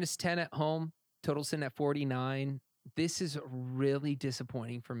are -10 at home. Total sitting at 49. This is really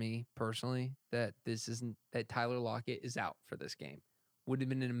disappointing for me personally that Tyler Lockett is out for this game. Would have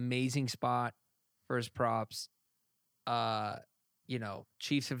been an amazing spot for his props.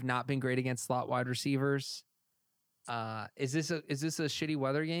 Chiefs have not been great against slot wide receivers. Is this a shitty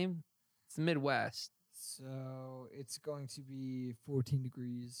weather game? It's the Midwest. So it's going to be 14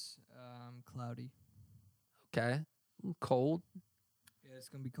 degrees, cloudy. Okay. Cold. Yeah, it's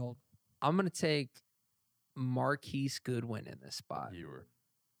gonna be cold. I'm going to take Marquise Goodwin in this spot. You were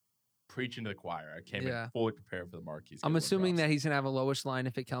preaching to the choir. I came Yeah. in fully prepared for the Marquise. I'm Goodwin assuming props. that he's going to have a lowish line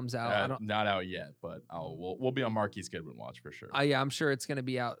if it comes out. I don't. Not out yet, but we'll be on Marquise Goodwin watch for sure. Yeah, I'm sure it's going to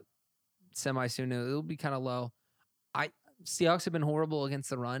be out semi soon. It'll be kind of low. Seahawks have been horrible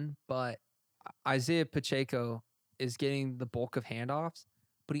against the run, but Isaiah Pacheco is getting the bulk of handoffs,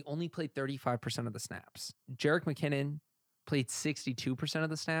 but he only played 35% of the snaps. Jerick McKinnon played 62% of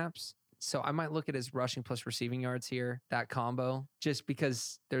the snaps. So I might look at his rushing plus receiving yards here, that combo, just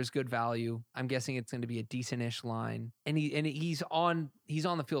because there's good value. I'm guessing it's going to be a decent-ish line, and he's on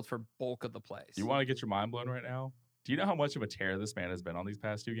the field for bulk of the plays. You want to get your mind blown right now? Do you know how much of a tear this man has been on these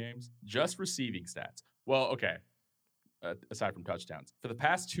past 2 games? Just receiving stats. Well, okay. Aside from touchdowns, for the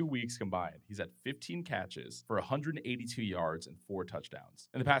past 2 weeks combined, he's had 15 catches for 182 yards and 4 touchdowns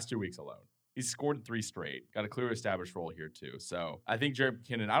in the past 2 weeks alone. He's scored 3 straight. Got a clear established role here too. So I think Jerick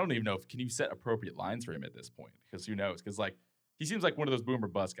McKinnon, I don't even know can you set appropriate lines for him at this point? Because who knows? Because he seems like one of those boomer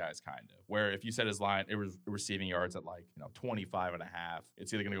bust guys, kind of, where if you set his line, it was receiving yards at 25 and a half.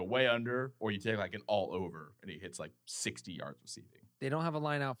 It's either going to go way under or you take an all over and he hits 60 yards receiving. They don't have a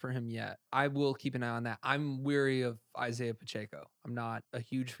line out for him yet. I will keep an eye on that. I'm weary of Isaiah Pacheco. I'm not a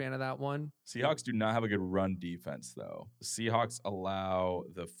huge fan of that one. Seahawks do not have a good run defense, though. The Seahawks allow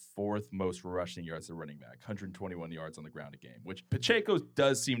the 4th most rushing yards to running back, 121 yards on the ground a game, which Pacheco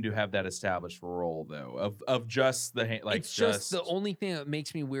does seem to have that established role, though, of just the it's just the only thing that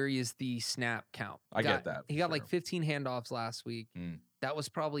makes me weary is the snap count. I get that. He got 15 handoffs last week. Mm. That was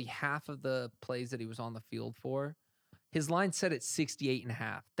probably half of the plays that he was on the field for. His line set at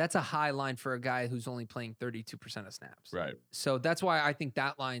 68.5. That's a high line for a guy who's only playing 32% of snaps. Right. So that's why I think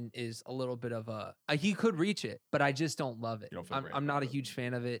that line is a little bit of he could reach it, but I just don't love it. You don't feel great I'm not about a it. huge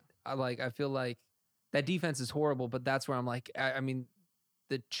fan of it. I feel like that defense is horrible, but that's where I'm like, I mean,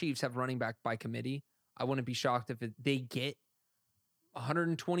 the Chiefs have running back by committee. I wouldn't be shocked if they get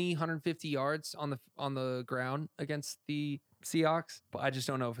 120, 150 yards on the ground against the Seahawks, but I just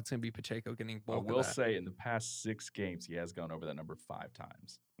don't know if it's going to be Pacheco getting bulk. I will say in the past 6 games, he has gone over that number 5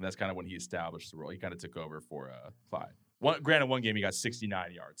 times. And that's kind of when he established the role. He kind of took over for Clyde. Granted, one game he got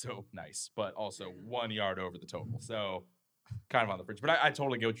 69 yards, so nice, but also 1 yard over the total. So kind of on the fringe. But I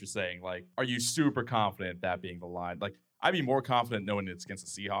totally get what you're saying. Are you super confident that being the line? I'd be more confident knowing it's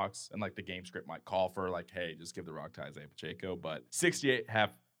against the Seahawks and the game script might call for hey, just give the rock to Isaiah Pacheco. But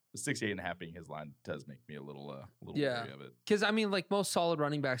 68.5 being his line does make me a little wary of it. Because most solid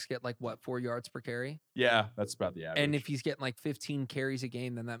running backs get 4 yards per carry. Yeah, that's about the average. And if he's getting 15 carries a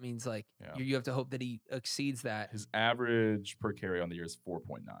game, then that means you have to hope that he exceeds that. His average per carry on the year is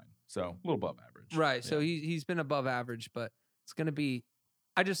 4.9, so a little above average. Right. Yeah. So he's been above average, but it's going to be.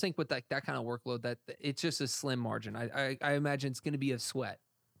 I just think with that kind of workload that it's just a slim margin. I imagine it's going to be a sweat.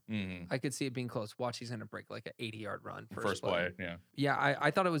 Mm-hmm. I could see it being close. Watch, he's going to break an 80-yard run first play. Yeah. Yeah,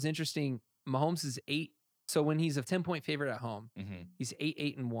 I thought it was interesting. Mahomes is 8. So when he's a 10-point favorite at home, he's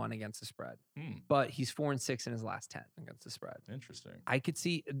 8-1 against the spread. But he's 4-6 in his last 10 against the spread. Interesting. I could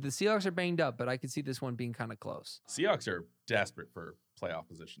see the Seahawks are banged up, but I could see this one being kind of close. Seahawks are desperate for playoff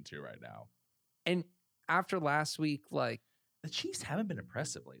position too right now. And after last week, the Chiefs haven't been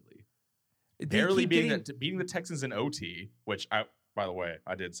impressive lately. Barely beating the Texans in OT, which by the way,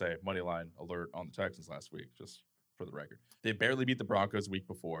 I did say money line alert on the Texans last week, just for the record. They barely beat the Broncos week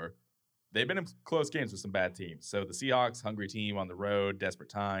before. They've been in close games with some bad teams. So the Seahawks, hungry team on the road, desperate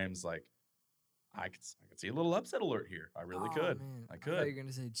times. I could see a little upset alert here. I really could. Man. I could. I thought you were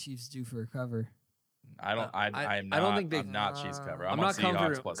gonna say Chiefs due for a cover. I don't. I'm not Chiefs cover. I'm not on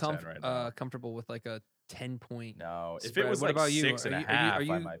Seahawks plus 10 right now. Comfortable with a 10-point. No, if spread. it was what about 6 and a half,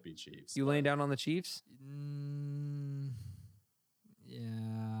 I might be Chiefs. You laying down on the Chiefs?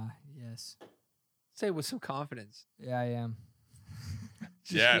 Yeah. Yes. Say it with some confidence. Yeah, I am.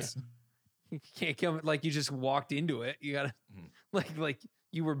 Yes. You can't come you just walked into it. You gotta like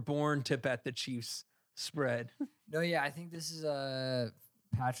you were born to bet the Chiefs spread. No, yeah, I think this is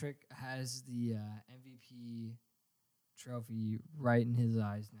Patrick has the MVP trophy right in his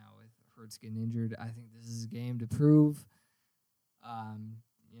eyes now with Hurts getting injured. I think this is a game to prove.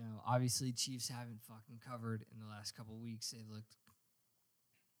 Obviously Chiefs haven't fucking covered in the last couple of weeks. They looked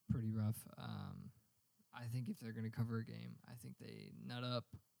pretty rough. I think if they're going to cover a game, I think they nut up,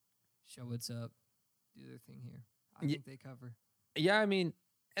 show what's up, do their thing here. I think they cover. Yeah, and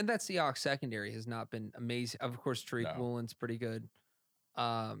that Seahawks secondary has not been amazing. Of course, Tariq Woolen's pretty good.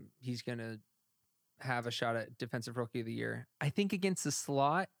 He's going to have a shot at Defensive Rookie of the Year. I think against the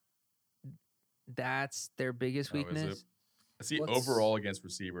slot, that's their biggest weakness. I see What's- overall against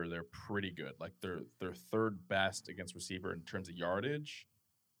receiver, they're pretty good. Like they're third best against receiver in terms of yardage,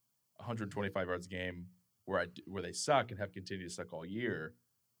 125 yards a game. Where they suck and have continued to suck all year.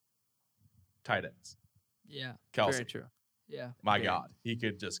 Tight ends, Yeah, Kelsey. Very true. yeah. My Very. God, he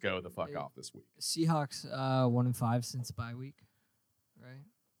could just go the fuck Yeah. off this week. Seahawks 1-5 since bye week, right?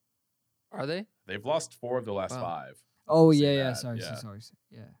 Are they They've lost 4 of the last Wow. 5. Oh See yeah. that, Sorry. yeah.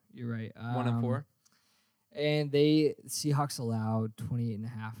 Yeah, you're right. 1-4? And Seahawks allowed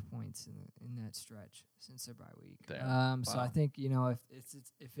 28.5 points in that stretch since their bye week. Damn. So I Wow. think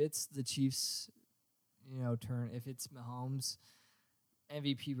if it's the Chiefs, turn, if it's Mahomes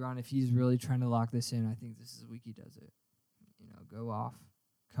MVP run, if he's really trying to lock this in, I think this is the week he does it. Go off,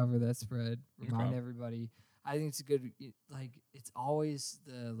 cover that spread, remind Okay. everybody. I think it's a good. It's always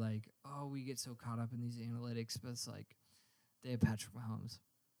the we get so caught up in these analytics, but it's like they have Patrick Mahomes.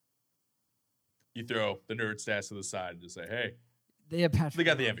 You throw the nerd stats to the side and just say, hey, They have Patrick. they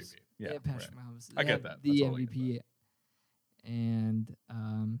got the Mahomes. MVP. Yeah, They have right. Patrick Mahomes. I They get have that. The I totally get MVP. And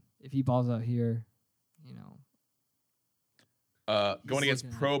if he balls out here, Going against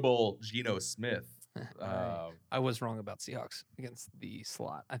looking at- Pro Bowl Geno Smith. Right. I was wrong about Seahawks against the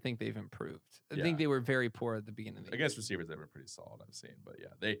slot. I think they've improved. I Yeah. think they were very poor at the beginning of the year. Against receivers, they've been pretty solid, I've seen. But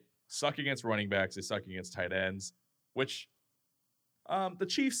yeah, they suck against running backs. They suck against tight ends, which the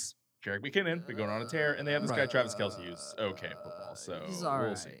Chiefs, Jerick McKinnon, been going on a tear, and they have this guy, Right. Travis Kelce, who's okay at football. So he's all right.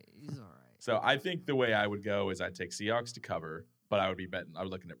 we'll see. He's all right. So I think the way I would go is I'd take Seahawks to cover, but I would be betting. I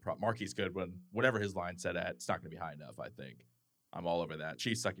would looking at Marquise Goodwin, whatever his line set at, it's not going to be high enough. I think I'm all over that.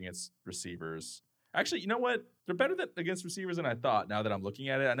 Chiefs sucking against receivers. Actually, you know what? They're better against receivers than I thought. Now that I'm looking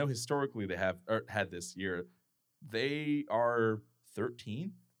at it, I know historically they have had this year. They are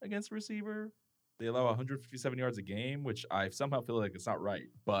 13th against receiver. They allow 157 yards a game, which I somehow feel like it's not right,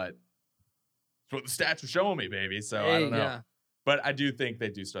 but it's what the stats are showing me, baby. So I don't know. Yeah. But I do think they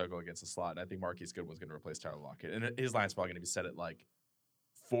do struggle against the slot. And I think Marquise Goodwin's going to replace Tyler Lockett. And his line's probably going to be set at like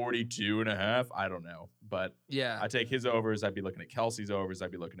 42.5. I don't know. But Yeah. I take his overs. I'd be looking at Kelsey's overs.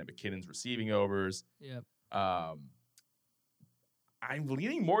 I'd be looking at McKinnon's receiving overs. Yep. I'm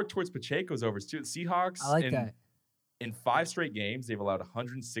leaning more towards Pacheco's overs too. The Seahawks, I like that. in 5 straight games, they've allowed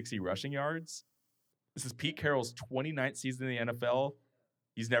 160 rushing yards. This is Pete Carroll's 29th season in the NFL.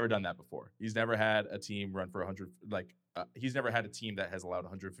 He's never done that before. He's never had a team run for 100. He's never had a team that has allowed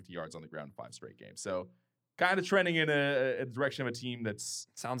 150 yards on the ground in 5 straight games. So, kind of trending in a direction of a team that's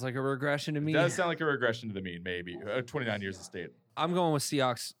Sounds like a regression to me. does sound like a regression to the mean. Maybe 29 years of state. I'm going with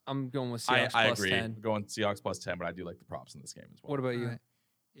Seahawks. I'm going with Seahawks I plus agree. 10. Going Seahawks plus 10, but I do like the props in this game as well. What about you? All right.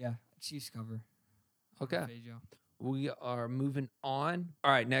 Yeah, Chiefs cover. Okay. Fajo. We are moving on.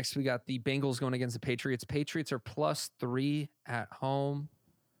 All right, next we got the Bengals going against the Patriots. Patriots are +3 at home.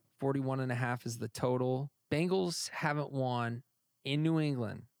 41.5 is the total. Bengals haven't won in New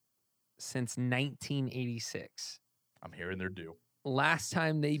England since 1986. I'm hearing they're due. Last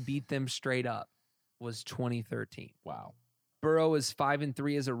time they beat them straight up was 2013. Wow. Burrow is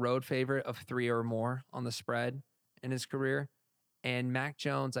 5-3 as a road favorite of 3 or more on the spread in his career. And Mac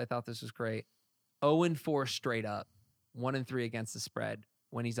Jones, I thought this was great. 0-4 straight up, 1-3 against the spread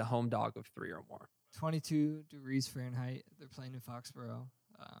when he's a home dog of 3 or more. 22 degrees Fahrenheit. They're playing in Foxborough.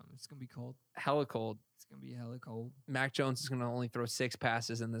 It's gonna be cold. Hella cold. It's gonna be hella cold. Mac Jones is going to only throw 6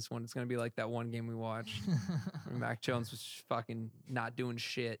 passes in this one. It's going to be like that one game we watched where Mac Jones was fucking not doing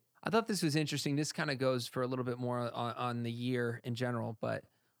shit. I thought this was interesting. This kind of goes for a little bit more on the year in general, but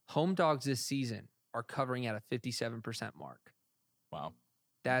home dogs this season are covering at a 57% mark. Wow.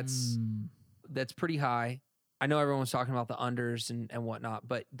 That's pretty high. I know everyone's talking about the unders and whatnot,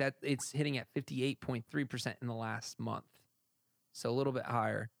 but that it's hitting at 58.3% in the last month. So a little bit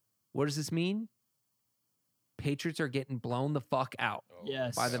higher. What does this mean? Patriots are getting blown the fuck out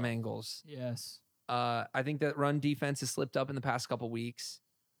Yes. by the Bengals. Yes. I think that run defense has slipped up in the past couple weeks.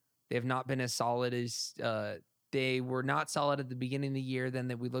 They have not been as solid as they were not solid at the beginning of the year.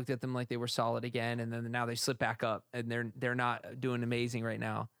 Then we looked at them like they were solid again, and then now they slip back up, and they're not doing amazing right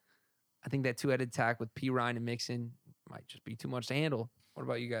now. I think that 2-headed attack with P. Ryan and Mixon might just be too much to handle. What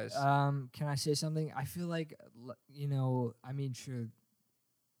about you guys? Can I say something? I feel like, sure,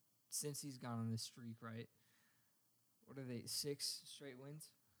 since he's gone on this streak, right? What are they, 6 straight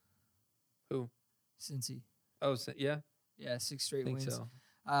wins? Who? Cincy. Oh, yeah, Yeah, 6 I straight think wins. so.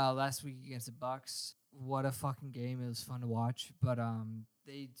 Last week against the Bucks. What a fucking game. It was fun to watch. But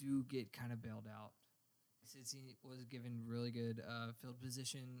they do get kind of bailed out. Cincy was given really good field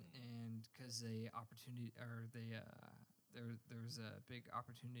position, and because there was big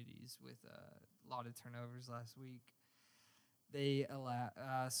opportunities with a lot of turnovers last week. They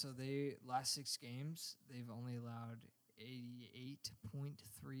last 6 games they've only allowed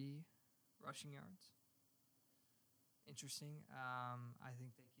 88.3 rushing yards. Interesting. I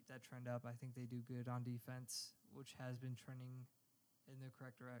think they keep that trend up. I think they do good on defense, which has been trending in the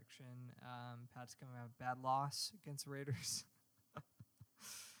correct direction. Pat's coming out of bad loss against the Raiders.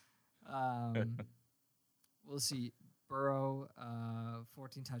 We'll see. Burrow,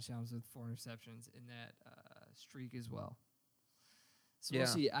 14 touchdowns with 4 interceptions in that streak as well. So we'll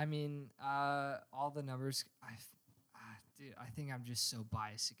see. I mean, all the numbers. Dude, I think I'm just so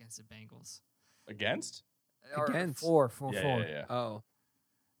biased against the Bengals. Against? Against? 4. Yeah. Oh.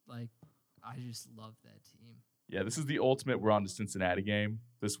 Like, I just love that team. Yeah, this is the ultimate we're on to Cincinnati game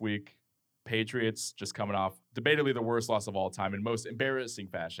this week. Patriots just coming off debatably the worst loss of all time in most embarrassing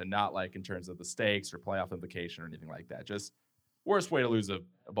fashion, not like in terms of the stakes or playoff implication or anything like that. Just worst way to lose a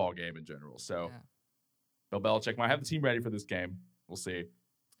ball game in general. So Bill Belichick might have the team ready for this game. We'll see.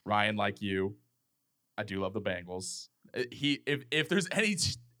 Ryan, like you, I do love the Bengals. If there's any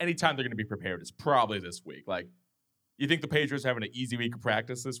time they're going to be prepared, it's probably this week. Like, you think the Patriots are having an easy week of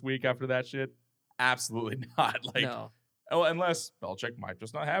practice this week after that shit? Absolutely not. Like, no. Oh, unless Belichick might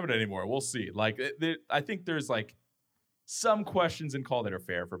just not have it anymore. We'll see. Like, I think there's like some questions in call that are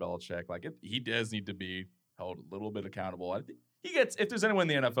fair for Belichick. Like, he does need to be held a little bit accountable. I think he gets, if there's anyone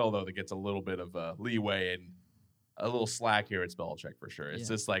in the NFL though that gets a little bit of leeway and a little slack here, it's Belichick for sure. It's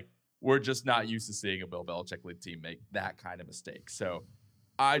just like we're just not used to seeing a Bill Belichick-led team make that kind of mistake. So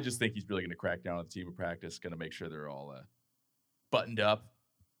I just think he's really going to crack down on the team of practice, going to make sure they're all buttoned up.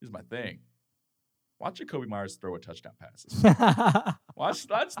 Here's my thing. Watch Jacoby Myers throw a touchdown passes.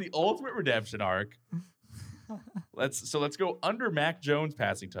 That's the ultimate redemption arc. Let's go under Mac Jones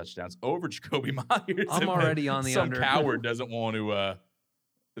passing touchdowns over Jacoby Myers. I'm already on the under. Some coward doesn't want to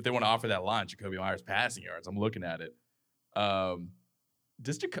if they want to offer that line, Jacoby Myers passing yards. I'm looking at it. I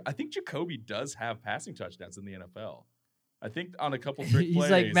think Jacoby does have passing touchdowns in the NFL. I think on a couple trick plays.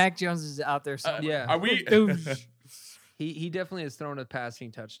 He's like Mac Jones is out there somewhere. Yeah. Are we? He definitely has thrown a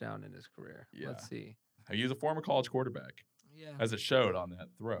passing touchdown in his career. Yeah. Let's see. He was a former college quarterback. Yeah. As it showed on that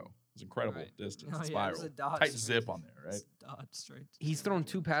throw. It was incredible distance, spiral, tight zip on there, right? Dodge straight. He's thrown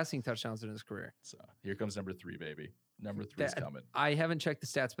 2 passing touchdowns in his career. So here comes number 3, baby. Number 3's coming. I haven't checked the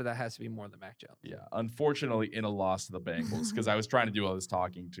stats, but that has to be more than Mac Jones. Yeah, unfortunately, in a loss to the Bengals, because I was trying to do all this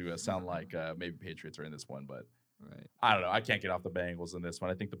talking to sound like maybe Patriots are in this one, but I don't know. I can't get off the Bengals in this one.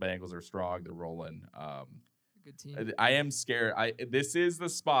 I think the Bengals are strong. They're rolling. Good team. I am scared. This is the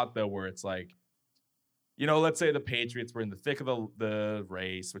spot, though, where it's like, let's say the Patriots were in the thick of the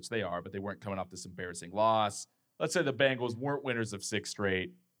race, which they are, but they weren't coming off this embarrassing loss. Let's say the Bengals weren't winners of 6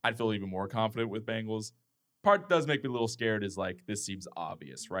 straight. I'd feel even more confident with Bengals. Part does make me a little scared is like, this seems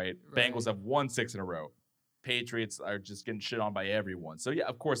obvious, right? Bengals have won 6 in a row. Patriots are just getting shit on by everyone. So, yeah,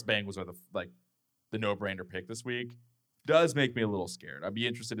 of course, Bengals are the no-brainer pick this week. Does make me a little scared. I'd be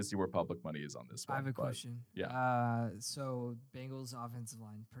interested to see where public money is on this one. I have a question. Yeah. So Bengals offensive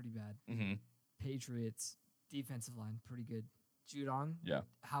line, pretty bad. Mm-hmm. Patriots defensive line, pretty good. Judon, yeah.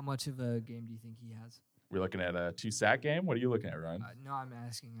 How much of a game do you think he has? We're looking at a 2-sack game. What are you looking at, Ryan? No, I'm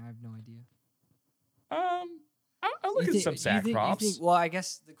asking. I have no idea. I'll look at some sack props. Well, I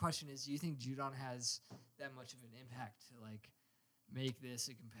guess the question is, do you think Judon has that much of an impact to make this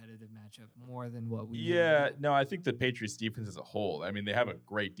a competitive matchup more than what we? Yeah, no, I think the Patriots defense as a whole. I mean, they have a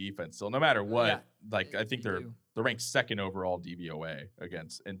great defense still. No matter what, I think they're ranked 2nd overall DVOA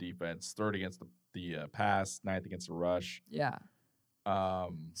in defense, 3rd against the pass, 9th against the rush. Yeah.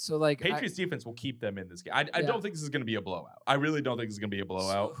 So Patriots defense will keep them in this game. I don't think this is going to be a blowout. I really don't think this is going to be a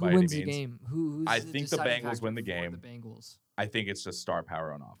blowout. So who wins the game? I think the Bengals win the game. The Bengals. I think it's just star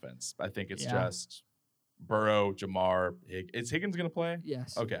power on offense. I think it's just Burrow, Jamar. Is Higgins going to play?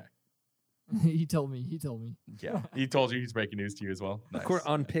 Yes. Okay. He told me. Yeah. He told you he's breaking news to you as well. Nice.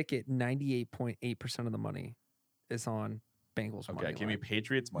 On Pickett, 98.8% of the money is on Bengals money. Okay, give me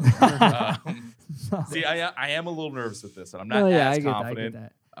Patriots money. See, I am a little nervous with this, and I'm not as confident. I get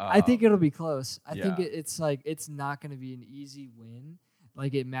that. I think it'll be close. I think it's not going to be an easy win.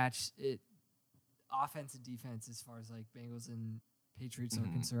 It matched it offense and defense as far as Bengals and Patriots are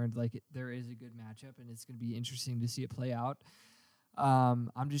concerned. There is a good matchup, and it's going to be interesting to see it play out.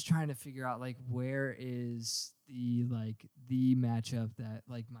 I'm just trying to figure out where is the matchup that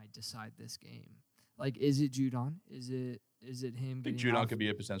might decide this game. Is it Judon? Is it him? I think Judon could be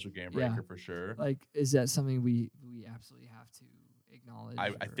a potential game breaker for sure. Is that something we absolutely have to acknowledge?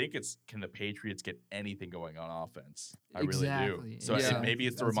 I think it's, can the Patriots get anything going on offense? I really do. So maybe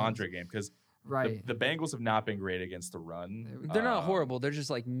it's the Ramondre game, because the Bengals have not been great against the run. They're not horrible. They're just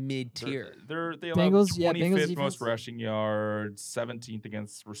mid-tier. They allow 25th most rushing yards, 17th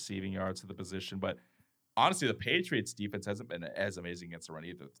against receiving yards to the position. But honestly, the Patriots defense hasn't been as amazing against the run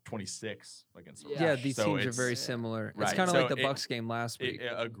either. 26 against the run. Yeah, these So teams are it's- very similar. It's Right. kind of So like the it- Bucks game last week.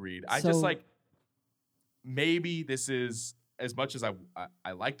 Agreed. I So- just like maybe this is as much as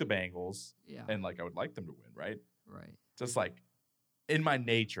I like the Bengals Yeah. and like I would like them to win, right? Right. Just like in my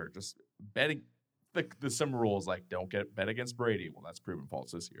nature, just betting the some rules like don't bet against Brady. Well, that's proven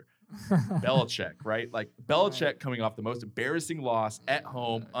false this year. Belichick, right? Like Belichick Right. coming off the most embarrassing loss at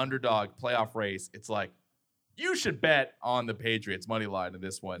home, underdog, playoff race. It's like you should bet on the Patriots money line in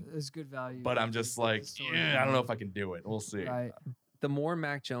this one. It's good value. But I'm just like, Story. I don't know if I can do it. We'll see. Right. The more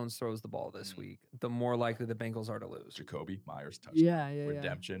Mac Jones throws the ball this Mm. week, the more likely the Bengals are to lose. Jacoby Myers touchdown. Yeah.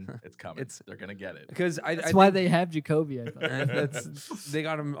 Redemption. It's coming. It's- They're gonna get it. Because That's why they have Jacoby. I thought. they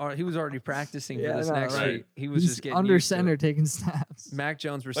got him. He was already practicing Yeah, for this I know, next right? week. He was He's just getting under used to it. center taking snaps. Mac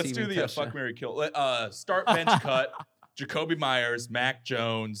Jones Let's receiving do the touchdown. fuck Mary kill. Start bench cut. Jacoby Myers, Mac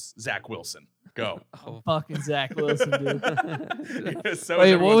Jones, Zach Wilson. Go. Oh, Fucking Zach Wilson, dude. So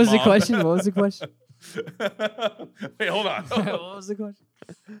Wait, is what was the everyone's question? What was the question? mom. Wait, hold on. What was the question?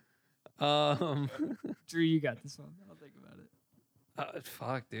 um, Drew, you got this one. I'll think about it.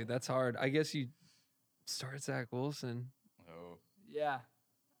 fuck, dude, that's hard. I guess you start Zach Wilson Oh, Yeah.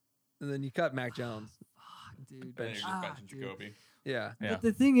 and then you cut Mac Jones. Fuck, dude. then you're just Ah, benching dude. Jacoby. Yeah, Yeah. But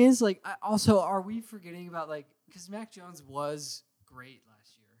the thing is, like, also, are we forgetting about, like, because Mac Jones was great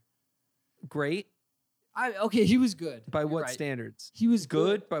last year. great. Okay, he was good. By You're what right. standards? He was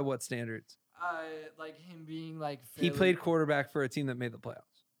Good by what standards? Like him being like He fairly- played quarterback for a team that made the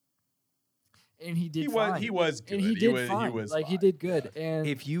playoffs. and he did He fine. was good. and he did was, fine. He was like he fine. did good. And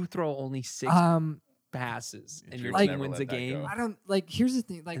If you throw only 6 passes and your Drew would team never wins let a that game, go. I don't like. Here's the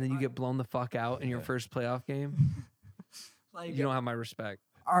thing. Like, and then you get blown the fuck out in your Yeah. first playoff game, like you don't have my respect.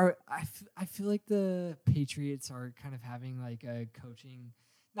 I feel like the Patriots are kind of having like a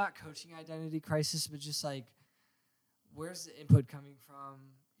not coaching identity crisis, but just like where's the input coming from,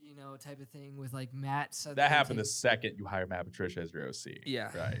 type of thing with like Matt. That happened the second you hire Matt Patricia as your OC.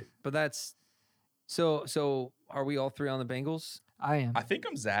 Yeah. Right. But that's so. Are we all three on the Bengals? I am. I think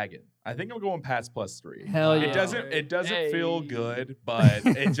I'm zagging. I think I'm going Pats +3. Hell yeah. It doesn't feel Hey. good, but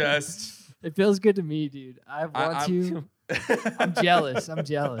it just It feels good to me, dude. I want to. I'm jealous. I'm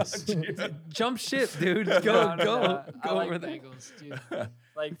jealous. Jump ship, dude. Go, No, no, go, no. I go like over there. Bengals, dude.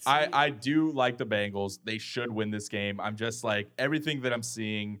 Like I do like the Bengals. They should win this game. I'm just like everything that I'm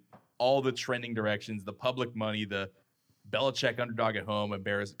seeing, all the trending directions, the public money, the Belichick underdog at home,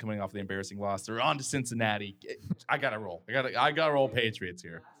 coming off the embarrassing loss. They're on to Cincinnati. I gotta roll. I gotta roll Patriots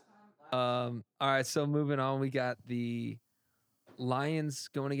here. All right, so moving on, we got the Lions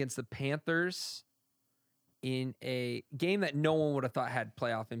going against the Panthers in a game that no one would have thought had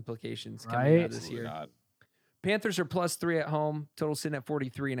playoff implications coming out Right. of this Absolutely year. not. Panthers are +3 at home, total sitting at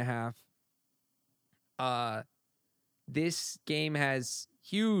 43.5. This game has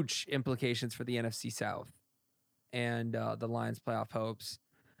huge implications for the NFC South and the Lions' playoff hopes.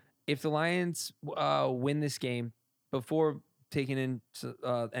 If the Lions win this game, before taking in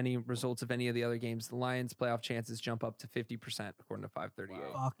any results of any of the other games, the Lions' playoff chances jump up to 50%, according to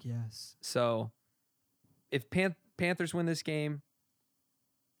 538. fuck yes. So if Panthers win this game,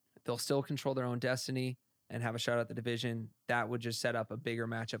 they'll still control their own destiny and have a shot at the division. That would just set up a bigger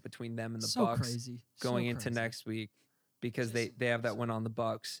matchup between them and the So Bucks crazy. going So into crazy. next week because Just they have that win on the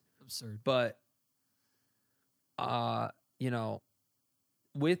Bucks. Absurd. But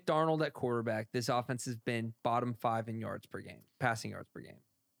with Darnold at quarterback, this offense has been bottom 5 in yards per game, passing yards per game.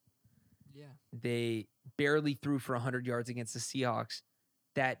 Yeah. They barely threw for 100 yards against the Seahawks.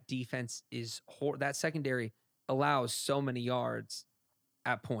 That defense is that secondary allows so many yards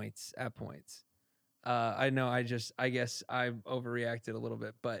at points. I know I guess I overreacted a little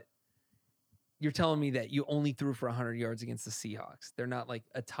bit, but you're telling me that you only threw for 100 yards against the Seahawks. They're not like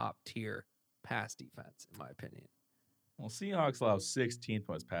a top tier pass defense, in my opinion. Well, Seahawks allow 16th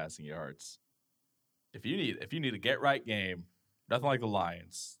most passing yards. If you need a get right game, nothing like the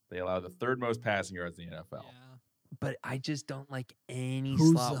Lions. They allow the 3rd most passing yards in the NFL. Yeah. But I just don't like any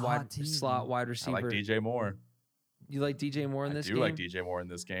Who's slot the wide hot team? wide I receiver. like DJ Moore. You like DJ Moore in this I do game? like DJ Moore in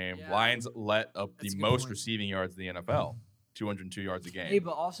this game. Yeah. Lions let up That's the a good most point. receiving yards in the NFL, 202 yards a game. Hey,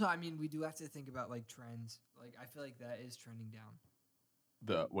 but also, I mean, we do have to think about like trends. Like, I feel like that is trending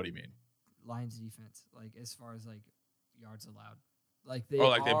down. What do you mean? Lions defense, like as far as like yards allowed, like they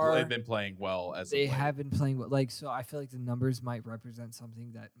They've been playing well as they of late. have been playing well. Like, so I feel like the numbers might represent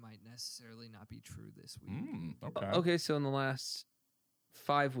something that might necessarily not be true this week. Okay. Okay, so in the last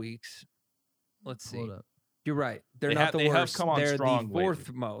 5 weeks, let's see. Hold up. You're right. They're They not have- the they have worst. come on They're the strong lately.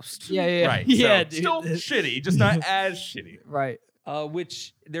 4th most. Yeah, yeah, Right. yeah, so dude. still shitty, just not as shitty. Right.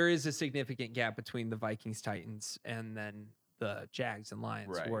 Which there is a significant gap between the Vikings, Titans, and then the Jags and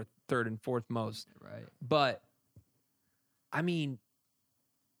Lions, who Right. are third and fourth most. Right. But I mean,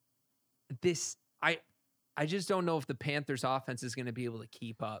 I just don't know if the Panthers' offense is going to be able to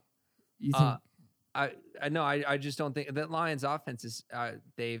keep up. You think? I just don't think that Lions' offense is.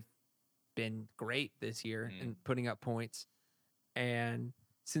 They've been great this year in putting up points, and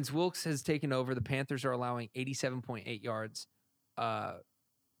since Wilkes has taken over, the Panthers are allowing 87.8 yards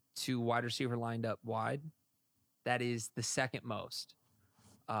to wide receiver lined up wide. That is the second most.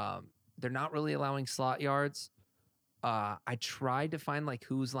 They're not really allowing slot yards. I tried to find like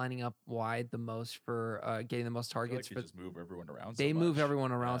who's lining up wide the most for getting the most I feel targets. like they just move everyone around. They so move much.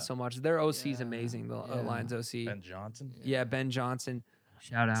 everyone around Yeah. so much. Their OC is Yeah, amazing. The yeah. Lions OC. Ben Johnson. Yeah, Ben Johnson.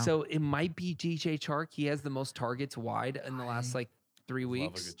 Shout out. So it might be DJ Chark. He has the most targets wide in the last like 3 Love a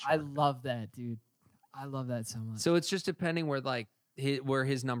weeks. good I chart. love that, dude. I love that so much. So it's just depending where like where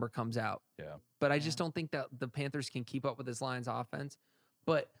his number comes out. Yeah. But I Yeah. just don't think that the Panthers can keep up with this Lions offense.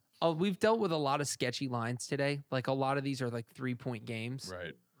 But we've dealt with a lot of sketchy lines today. Like a lot of these are like 3-point games.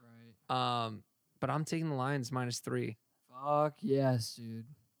 Right. Right. But I'm taking the Lions -3. Fuck yes, dude.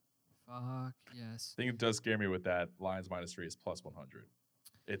 Fuck yes. I think it does scare me with that. Lions -3 is +100.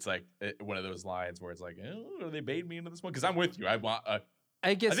 It's like one of those lines where it's like, oh, are they baiting me into this one? Because I'm with you. I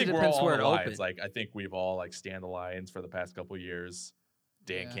I guess it think we're depends all where on it the opens. Lions. Like I think we've all like stand the Lions for the past couple of years.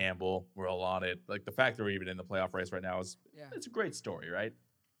 Dan Yeah. Campbell, we're all on it. Like the fact that we're even in the playoff race right now is Yeah. it's a great story, right?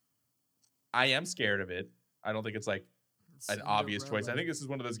 I am scared of it. I don't think it's like an obvious choice. I think this is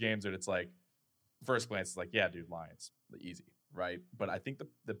one of those games that it's like first glance, it's like, yeah, dude, Lions, easy, right? But I think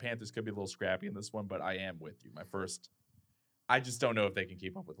the Panthers could be a little scrappy in this one. But I am with you. I just don't know if they can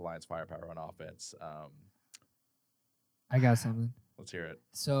keep up with the Lions' firepower on offense. I got something. Let's hear it.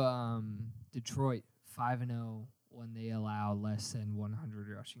 So, Detroit 5-0 when they allow less than 100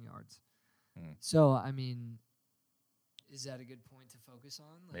 rushing yards. Hmm. So, I mean, is that a good point to focus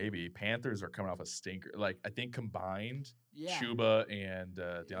on? Like, Maybe Panthers are coming off a stinker. Like I think combined, Yeah. Chuba and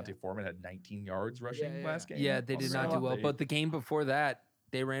Deontay Yeah. Foreman had 19 yards rushing yeah. last game. Yeah, they did not do well. They- But the game before that,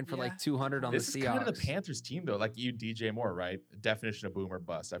 they ran for Yeah. like 200 on this the is Seahawks. kind of the Panthers team, though. Like you, DJ Moore, right? Definition of boom or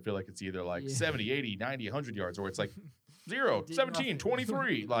bust. I feel like it's either like Yeah. 70, 80, 90, 100 yards, or it's like 0, They did 17, nothing.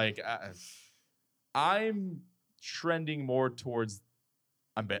 23. Like I'm trending more towards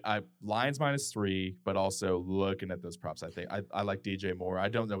Lions -3, but also looking at those props. I think I like DJ Moore. I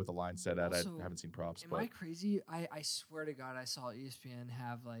don't know what the line said at. Also, I haven't seen props, Am but I crazy? I swear to God, I saw ESPN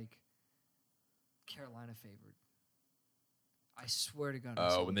have like Carolina favored. I swear to God. I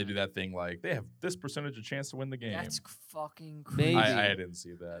saw when they do that thing, like they have this percentage of chance to win the game. That's fucking Maybe. crazy. I didn't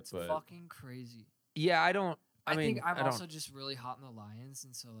see that, That's but fucking crazy. Yeah, I don't. I mean, think I'm I don't. also just really hot in the Lions,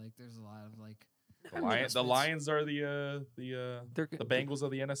 and so like there's a lot of like. the Lions are the They're Bengals of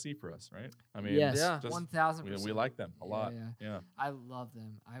the NFC for us, right? I mean, yes, yeah. just- 1,000%. we like them a lot. Yeah. Yeah. I love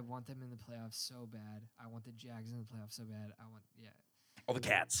them. I want them in the playoffs so bad. I want the Jags in the playoffs so bad. All the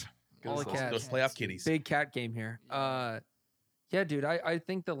cats. All the those, cats. Those playoff kitties. Big cat game here. Yeah. Yeah, dude. I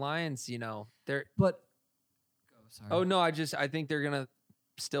think the Lions. They're. But go. Sorry. Oh no, I think they're gonna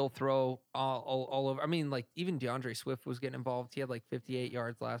still throw all over. I mean, like even DeAndre Swift was getting involved. He had like 58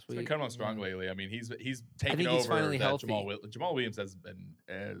 yards last He's been week. coming on strong lately. I mean, he's taken think over. he's finally that healthy. Jamal Williams has been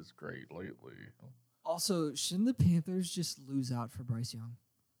as great lately. Also, shouldn't the Panthers just lose out for Bryce Young?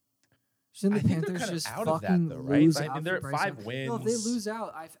 Shouldn't I the think they're Panthers kind of just out of that, fucking though, right? lose I out mean, they're for at Bryce 5 Young? wins. No, if they lose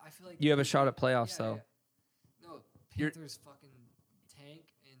out, I feel like You have a shot at playoffs, though. No, You're- Panthers fucking tank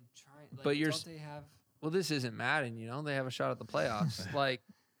and try. Like, But you're don't s- they have? Well, this isn't Madden. They have a shot at the playoffs. Like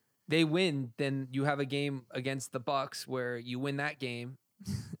they win, then you have a game against the Bucks where you win that game.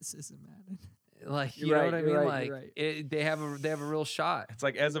 This isn't Madden. Like You're you know right, what I you're mean? right, Like you're right. they have a real shot. It's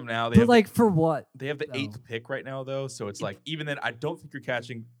like as of now, But like for what? they have the though? 8th pick right now, though. So it's like even then, I don't think you're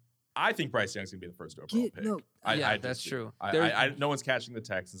catching. I think Bryce Young's gonna be the first overall pick. No, Yeah, I that's just do. true. No one's catching the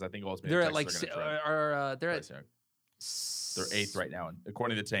Texans. I think ultimately They're the at like Texans are gonna trend they're at Bryce Young. They're 8th right now, and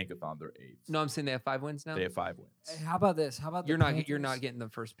according to Tankathon, they're 8th. No, I'm saying they have 5 wins now. They have 5 wins. Hey, how about this? How about You're the not Panthers? getting the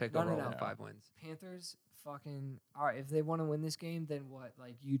first pick No, no, overall no. with 5 wins. Panthers fucking all right. If they want to win this game, then what?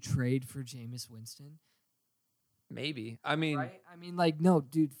 Like you trade for Jameis Winston, Maybe. I mean, right? I mean, like no,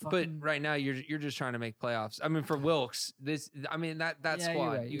 dude. but Fucking, right now you're just trying to make playoffs. I mean, for Wilkes, that Yeah, you're squad.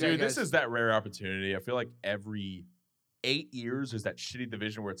 right, You you're Dude, guys- this is that rare opportunity. I feel like every 8 years there's that shitty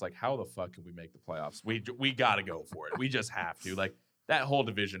division where it's like, how the fuck can we make the playoffs? We got to go for it. We just have to. Like that whole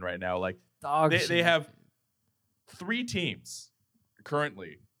division right now. Like dog they shit. have 3 teams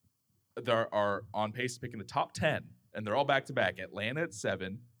currently that are on pace to pick in the top 10, and they're all back to back. Atlanta at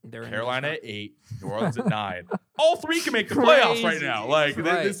 7, They're in Carolina the at 8, New Orleans at 9. All three can make the playoffs right Crazy. now. Like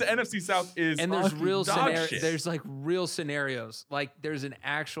Right. this NFC South is and there's fucking real dog scenarios. shit. There's like real scenarios. Like there's an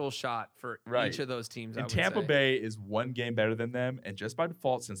actual shot for Right. each of those teams. I And would Tampa say. Bay is one game better than them, and just by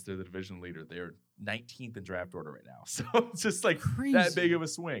default, since they're the division leader, they're 19th in draft order right now. So it's just like Crazy. that big of a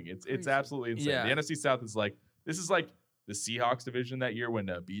swing. It's Crazy. absolutely insane. Yeah. The NFC South is like this is like the Seahawks division that year when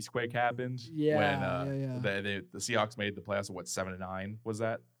Beastquake happened. Yeah, when the Seahawks made the playoffs. What 7-9 was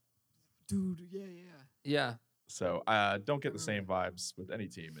that? Dude, yeah. Yeah. So don't get the same vibes with any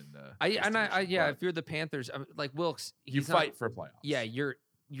team in the. I this division, yeah. but If you're the Panthers, like Wilkes, you he's not- fight for playoffs. Yeah, you're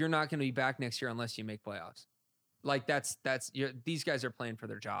not going to be back next year unless you make playoffs. Like these guys are playing for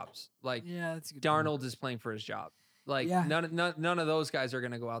their jobs. Like Yeah, that's a good point. Darnold is playing for his job. Like Yeah. none of those guys are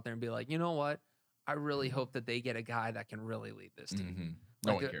going to go out there and be like, you know what? I really hope that they get a guy that can really lead this team. Mhm.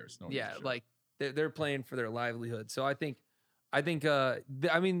 No Like, one cares. No one Yeah, gives a shit. like they're playing for their livelihood. So I think I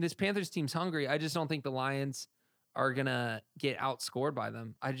mean this Panthers team's hungry. I just don't think the Lions are gonna get outscored by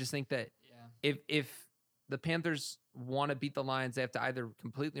them. I just think that Yeah. if the Panthers want to beat the Lions, they have to either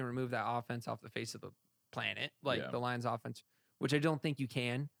completely remove that offense off the face of the planet, like Yeah. the Lions offense, which I don't think you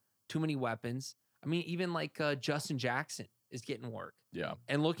can. Too many weapons. I mean, even like Justin Jackson is getting work Yeah.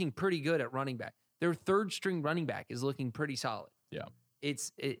 and looking pretty good at running back. Their third string running back is looking pretty solid. Yeah. It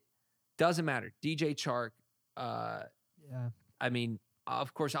doesn't matter. DJ Chark, Yeah. I mean,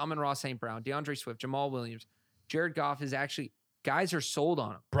 of course, Amon-Ra St. Brown, DeAndre Swift, Jamal Williams, Jared Goff is actually guys are sold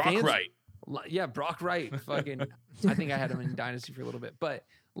on him. Brock Fans- Wright. Yeah, Brock Wright. Fucking I think I had him in Dynasty for a little bit. But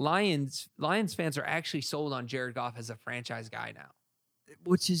Lions fans are actually sold on Jared Goff as a franchise guy now.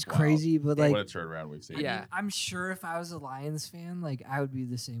 Which is Wow. crazy, but like What a turnaround we've seen. I mean, Yeah. I'm sure if I was a Lions fan, like I would be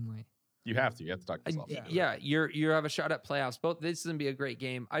the same way. You have to talk yourself. Yeah. into it. Yeah, you have a shot at playoffs. Both this is gonna be a great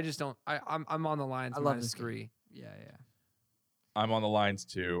game. I just don't. I'm on the Lions I love minus this game. 3. Yeah. I'm on the lines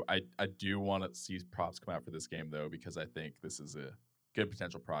too. I do want to see props come out for this game though, because I think this is a good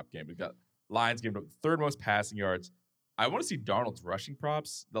potential prop game. We've got Lions giving up the third most passing yards. I want to see Darnold's rushing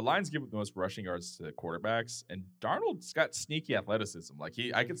props. The Lions give up the most rushing yards to quarterbacks, and Darnold's got sneaky athleticism. Like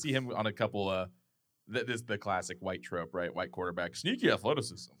I could see him on a couple this is the classic white trope, right? White quarterback, sneaky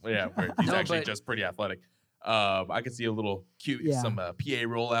athleticism. Yeah, where he's No, actually but- just pretty athletic. I could see a little cute Yeah. some PA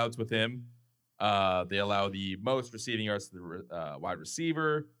rollouts with him. They allow the most receiving yards to the wide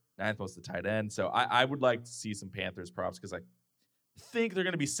receiver, 9th most to tight end. So I would like to see some Panthers props because I think they're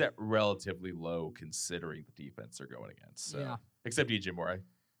going to be set relatively low considering the defense they're going against. So, Yeah. except DJ Moore.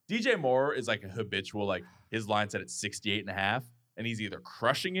 DJ Moore is like a habitual, like his line set at 68.5, and he's either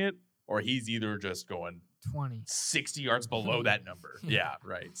crushing it or he's either just going 20. 60 yards below that number. Yeah. Yeah,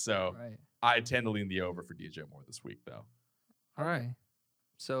 right. So Right. I tend to lean the over for DJ Moore this week, though. All right. Okay.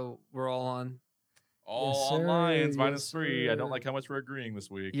 So we're all on. All sir. Lions minus Yes, 3. I don't sir. like how much we're agreeing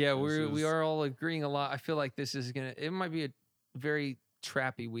this week. Yeah, This we is- are all agreeing a lot. I feel like this is gonna. It might be a very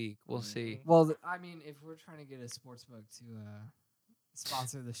trappy week. We'll see. Well, I mean, if we're trying to get a sportsbook to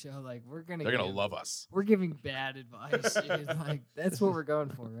sponsor the show, like we're gonna They're going to give- love us. We're giving bad advice. dude. Like that's what we're going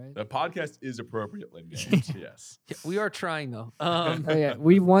for, right? The podcast is appropriately named. Yes. Yeah, we are trying though. Oh yeah,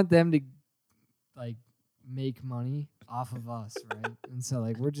 we want them to like make money off of us, right? And so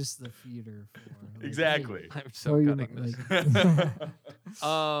like we're just the feeder for like, hey, Exactly. I'm throw so your cutting mo- this. like-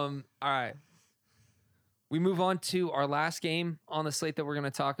 All right. We move on to our last game on the slate that we're going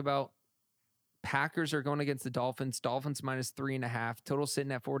to talk about. Packers are going against the Dolphins. Dolphins minus 3.5. Total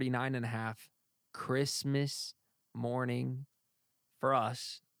sitting at 49.5. Christmas morning for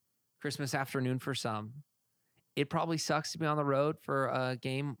us. Christmas afternoon for some. It probably sucks to be on the road for a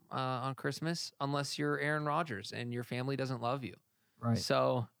game on Christmas unless you're Aaron Rodgers and your family doesn't love you. right.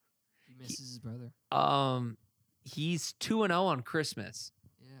 So He misses his brother. he's 2-0 on Christmas.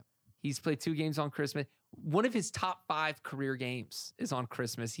 Yeah. He's played 2 games on Christmas. One of his top 5 career games is on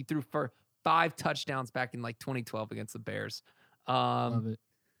Christmas. He threw for 5 touchdowns back in like 2012 against the Bears. Love it.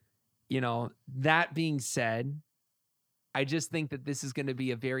 You know, that being said, I just think that this is going to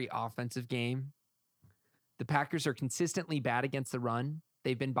be a very offensive game. The Packers are consistently bad against the run.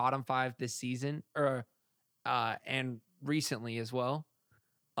 They've been bottom 5 this season, and recently as well.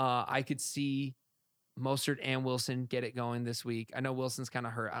 I could see Mostert and Wilson get it going this week. I know Wilson's kind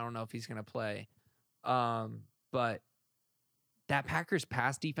of hurt. I don't know if he's going to play. But that Packers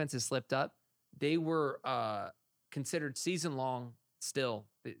pass defense has slipped up. They were considered season long still.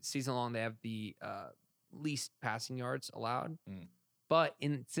 Season long, they have the least passing yards allowed. Mm. But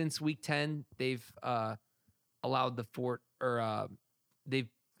since week 10, they've allowed they've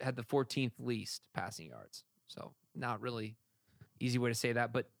had the 14th least passing yards. So not really easy way to say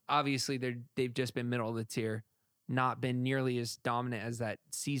that, but obviously they've just been middle of the tier. not been nearly as dominant as that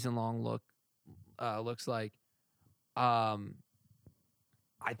season-long looks like. I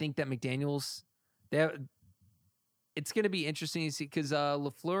think that McDaniels, it's going to be interesting to see because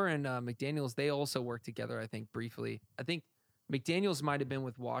LaFleur and McDaniels, they also work together, I think, briefly. I think McDaniels might have been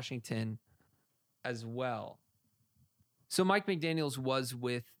with Washington as well. So Mike McDaniels was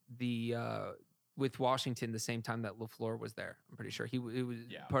with with Washington the same time that LaFleur was there. I'm pretty sure he was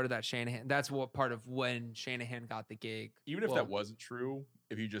part of that Shanahan. That's what part of when Shanahan got the gig. Even if that wasn't true,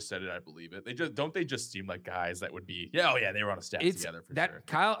 if you just said it, I believe it. They just seem like guys that would be they were on a staff together for that sure.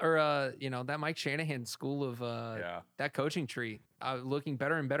 Kyle or that Mike Shanahan school of that coaching tree looking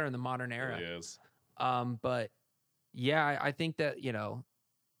better and better in the modern era. It is. But yeah, I think that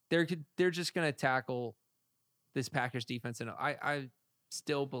they're just gonna tackle this Packers defense, and I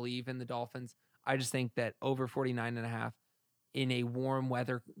still believe in the Dolphins. I just think that over 49.5 in a warm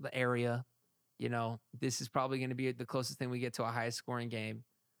weather area, this is probably going to be the closest thing we get to a highest scoring game.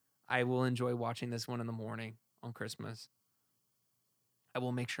 I will enjoy watching this one in the morning on Christmas. I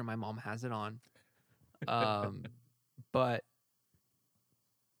will make sure my mom has it on. But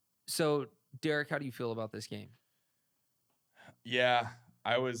so Derek, how do you feel about this game? Yeah,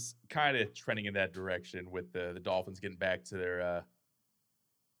 I was kind of trending in that direction with the Dolphins getting back to their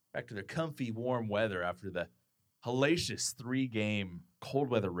comfy warm weather after the hellacious 3-game cold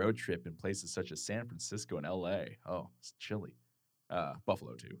weather road trip in places such as San Francisco and LA. Oh, it's chilly.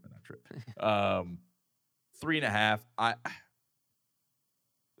 Buffalo too, not trip. 3.5.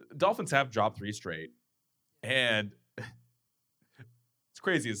 Dolphins have dropped 3 straight, and it's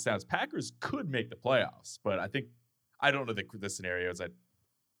crazy as it sounds. Packers could make the playoffs, but I don't know the scenarios. I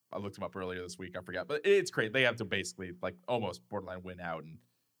looked them up earlier this week. I forgot, but it's crazy. They have to basically almost borderline win out, and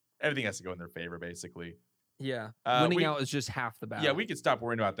everything has to go in their favor, basically. Yeah, winning out is just half the battle. Yeah, we could stop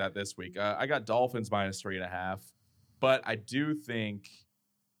worrying about that this week. I got Dolphins -3.5, but I do think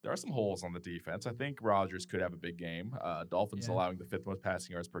there are some holes on the defense. I think Rodgers could have a big game. Dolphins allowing the 5th most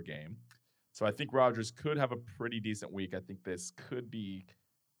passing yards per game. So I think Rodgers could have a pretty decent week. I think this could be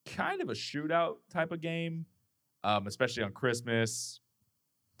kind of a shootout type of game, especially on Christmas.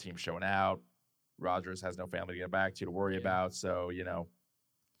 Team showing out. Rodgers has no family to get back to worry about. So,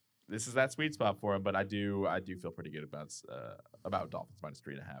 this is that sweet spot for him. But I do feel pretty good about Dolphins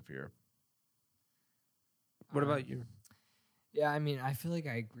 -3.5 here. What about you? Yeah, I mean, I feel like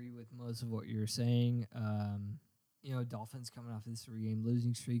I agree with most of what you're saying. Dolphins coming off this 3-game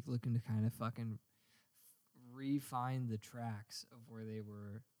losing streak, looking to kind of fucking refine the tracks of where they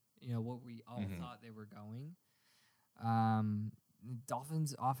were, what we all thought they were going.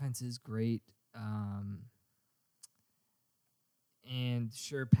 Dolphins offense is great. And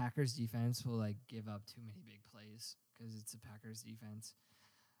sure, Packers defense will give up too many big plays because it's a Packers defense.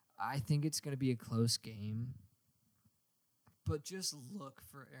 I think it's going to be a close game. But just look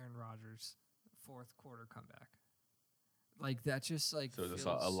for Aaron Rodgers' 4th quarter comeback. That just So is this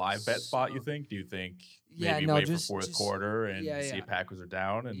a live bet spot, you think? Do you think maybe wait for 4th quarter and see Packers are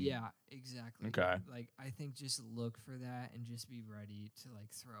down? And yeah, exactly. Okay. I think just look for that and just be ready to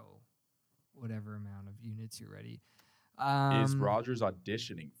throw whatever amount of units you're ready. Is Rodgers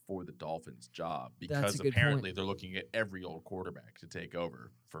auditioning for the Dolphins job? Because apparently they're looking at every old quarterback to take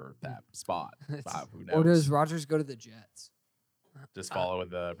over for that spot. Who knows? Or does Rodgers go to the Jets? Just follow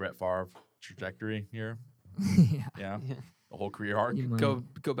the Brett Favre trajectory here. Yeah. The whole career arc.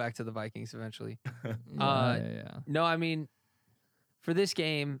 Go back to the Vikings eventually. Yeah. No, I mean, for this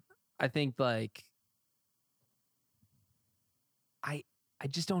game, I think I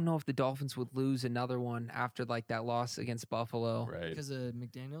just don't know if the Dolphins would lose another one after that loss against Buffalo. Right. Because of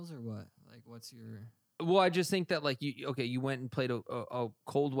McDaniels or what? What's your? Well, I just think that you went and played a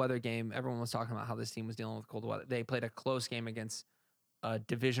cold weather game. Everyone was talking about how this team was dealing with cold weather. They played a close game against a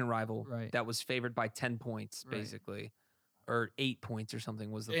division rival that was favored by 10 points, basically, or 8 points or something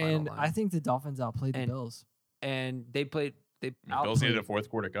was the final line. I think the Dolphins outplayed the Bills. And they played. Bills needed a 4th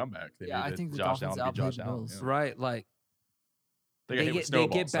quarter comeback. I think the Dolphins outplayed the Bills. Yeah. Right,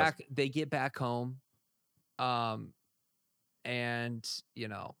 they get back home, and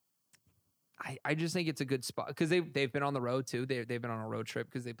I just think it's a good spot because they've been on the road too. They've been on a road trip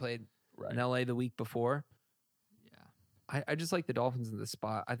because they played in LA the week before. Yeah, I just like the Dolphins in this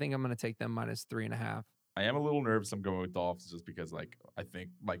spot. I think I'm going to take them -3.5. I am a little nervous. I'm going with Dolphins just because I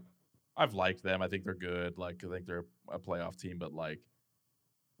think I've liked them. I think they're good. I think they're a playoff team, but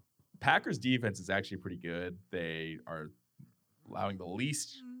Packers defense is actually pretty good. They are allowing the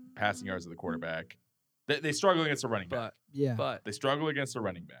least passing yards of the quarterback. They struggle against a running back. But they struggle against a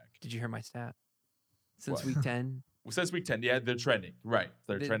running back. Did you hear my stat? Since week 10, Since week 10, yeah, they're trending. Right.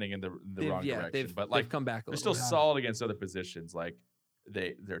 They're They- trending in the wrong direction. But they've like come back a they're little. still bit. solid against other positions. Like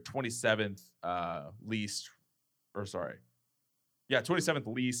they're 27th least, or sorry. Yeah, 27th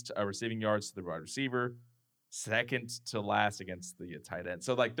least receiving yards to the wide receiver, second to last against the tight end.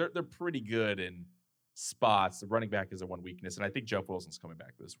 So like they're pretty good in spots. The running back is a one weakness, and I think Jeff Wilson's coming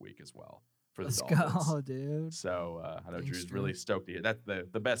back this week as well for the Let's Dolphins. go, dude. So I know Thanks, Drew's Drew. really stoked to hear. That's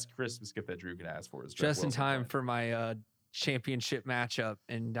the best Christmas gift that Drew can ask for is Jeff Just in Wilson time playing. for my championship matchup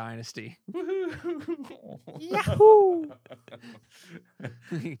in Dynasty. Yahoo!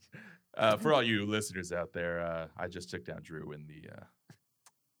 For all you listeners out there, I just took down Drew in the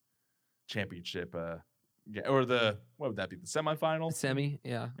championship, or what would that be? The semifinal? Semi,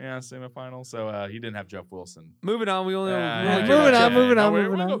 yeah. Yeah, semifinal. So he didn't have Jeff Wilson. Moving on. We only, Yeah, we yeah, only yeah, care about yeah, Jeff- yeah. moving No, on, we'll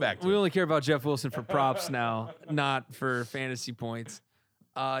moving go on. back to We it. only care about Jeff Wilson for props now, not for fantasy points.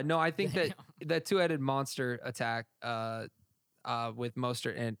 No, I think that that two-headed monster attack with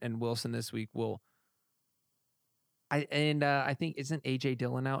Mostert and Wilson this week will. I think isn't AJ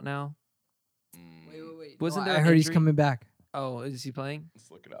Dillon out now? Wait. Wasn't No, there I an heard he's injury? coming back. Oh, is he playing?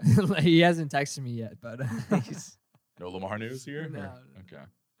 Let's look it up. He hasn't texted me yet, but He's- No Lamar news here? No, Or- no. Okay.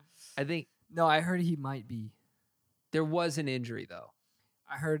 I think no, I heard he might be. there was an injury though.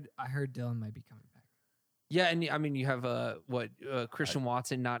 I heard Dylan might be coming back. Yeah, and I mean you have Christian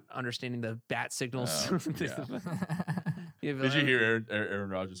Watson not understanding the bat signals. yeah. You have, Did you hear Aaron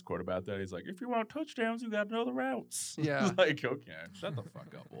Rodgers' quote about that? He's like, if you want touchdowns, you got to know the routes. Yeah. It's like, okay, shut the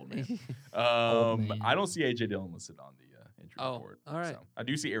fuck up, old man. man. I don't see AJ Dillon listed on the injury Oh, report. all right. So I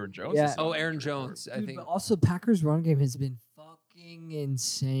do see Aaron Jones. Yeah. listed on Oh, the Aaron injury report. Jones. I Dude, think but also Packers' run game has been fucking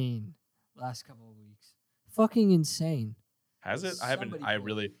insane last couple of weeks. Fucking insane. Has it? I haven't. Somebody I pull it.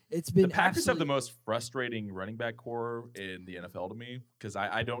 really. It's been The Packers have the absolute- most frustrating running back core in the NFL to me because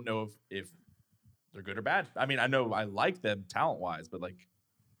I don't know if they're good or bad. I mean, I know I like them talent wise, but like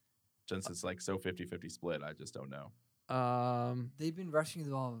since it's like so 50-50 split, I just don't know. They've been rushing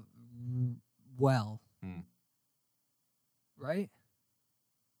the ball well. Hmm. Right?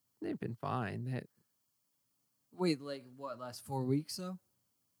 they've been fine. Wait, like what? Last 4 weeks though?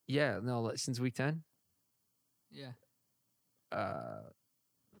 Yeah, no, since week 10, Yeah.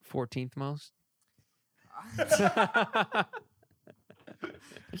 14th most.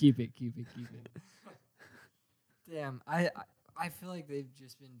 keep it. Damn, I feel like they've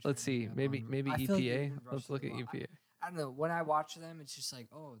just been. Let's see, trending up maybe on- I feel like they've EPA. been Let's rushing look the at E ball. EPA. I don't know. When I watch them, it's just like,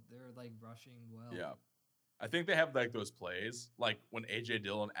 oh, they're like rushing well. Yeah. I think they have like those plays, like when AJ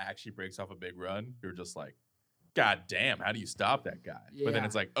Dillon actually breaks off a big run, you're just like, God damn, how do you stop that guy? But then Yeah.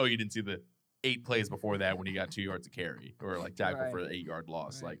 it's like, oh, you didn't see the 8 plays before that when he got 2 yards to carry or like tackle for Right. an 8-yard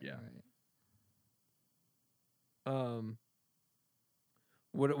loss. Right, Like, yeah. right.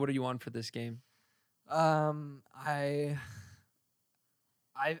 What are you on for this game? I've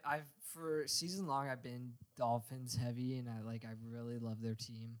for season long I've been Dolphins heavy, and I really love their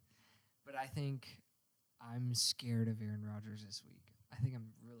team, but I think I'm scared of Aaron Rodgers this week. I think I'm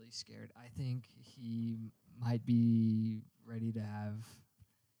really scared. I think he might be ready to have.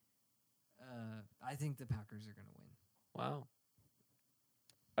 I think the Packers are gonna win. Wow.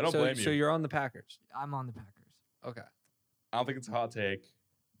 I don't blame you. So you're on the Packers. I'm on the Packers. Okay. I don't think it's a hot take.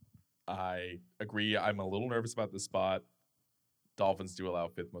 I agree. I'm a little nervous about this spot. Dolphins do allow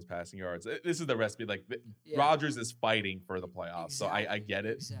 5th most passing yards. This is the recipe. Like Yeah. Rodgers is fighting for the playoffs, so I get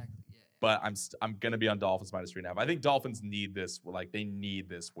it. Exactly. Yeah. But I'm gonna be on Dolphins minus 3.5. I think Dolphins need this. Like they need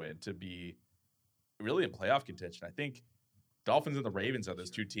this win to be really in playoff contention. I think Dolphins and the Ravens are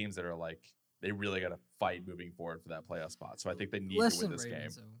those two teams that are like they really got to fight moving forward for that playoff spot. So I think they need Less to win than this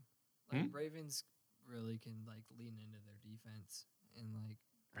Ravens, game. though. Like Ravens really can like lean into their defense and like.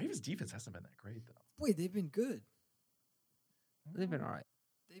 Ravens defense hasn't been that great though. Wait, they've been good. They've been all right.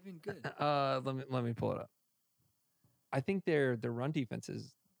 They've been good. Let me pull it up. I think their run defense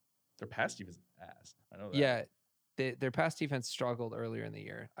is Their pass defense is ass. I know that. yeah. Their pass defense struggled earlier in the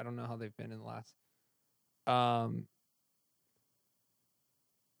year. I don't know how they've been in the last.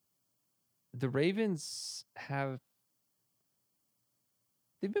 The Ravens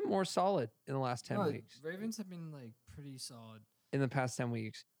they've been more solid in the last 10 No, weeks. Ravens have been like pretty solid. In the past 10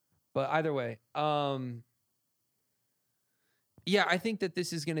 weeks. But either way, yeah, I think that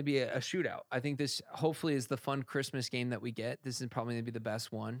this is going to be a shootout. I think this hopefully is the fun Christmas game that we get. This is probably going to be the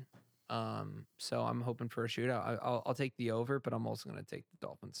best one. So I'm hoping for a shootout. I'll take the over, but I'm also going to take the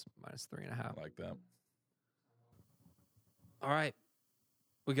Dolphins minus 3.5. I like that. All right.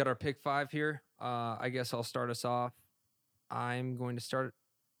 We got our pick 5 here. I guess I'll start us off. I'm going to start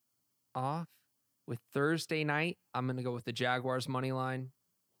off with Thursday night. I'm going to go with the Jaguars money line.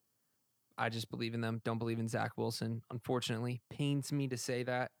 I just believe in them. Don't believe in Zach Wilson. Unfortunately, pains me to say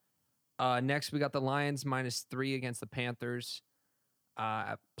that. Next, we got the Lions -3 against the Panthers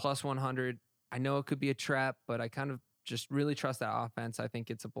at +100. I know it could be a trap, but I kind of just really trust that offense. I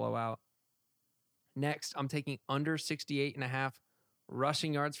think it's a blowout. Next, I'm taking under 68.5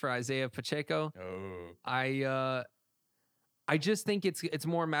 rushing yards for Isaiah Pacheco. Oh, I just think it's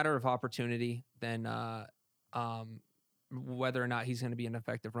more a matter of opportunity than whether or not he's going to be an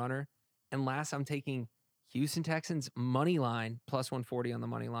effective runner. And last, I'm taking Houston Texans money line +140 on the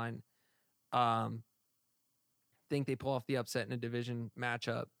money line. Think they pull off the upset in a division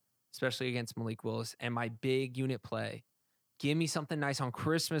matchup, especially against Malik Willis. And my big unit play, give me something nice on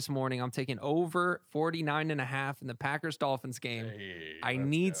Christmas morning. I'm taking over 49.5 in the Packers-Dolphins game. hey, I let's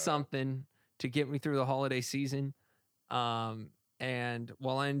need go. something to get me through the holiday season. And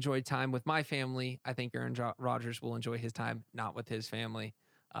while I enjoy time with my family, I think Aaron Rodgers will enjoy his time not with his family.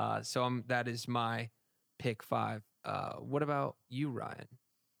 So that is my pick 5. What about you, Ryan?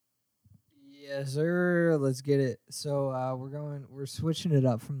 Yes, sir. Let's get it. So we're switching it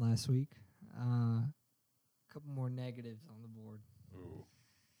up from last week. A couple more negatives on the board. Ooh.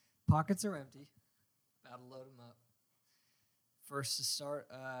 Pockets are empty. About to load them up. First to start,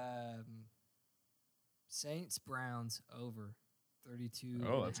 Saints Browns over 32.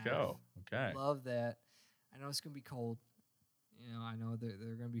 Oh, let's go. Okay. Love that. I know it's gonna be cold. You know, I know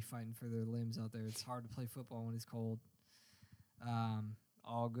they're gonna be fighting for their limbs out there. It's hard to play football when it's cold.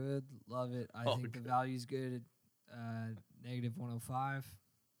 All good. Love it. I think the value's good. -105.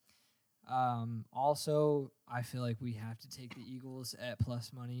 Also, I feel like we have to take the Eagles at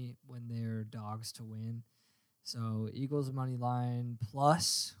plus money when they're dogs to win. So Eagles money line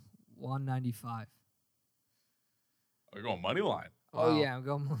plus 195. We're going money line. Oh Wow. yeah, I'm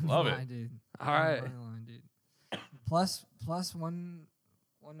going money Love it. line, dude. All I'm right. money line, dude. Plus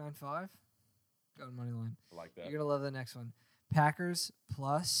 195. Go to money line. I like that. You're gonna love the next one. Packers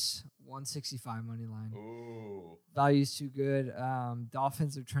plus 165 money line. Ooh. Value's too good.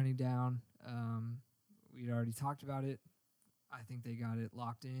 Dolphins are trending down. We'd already talked about it. I think they got it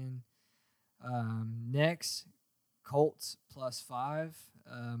locked in. Next, Colts +5,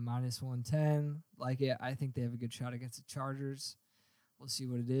 -110. Like it, I think they have a good shot against the Chargers. We'll see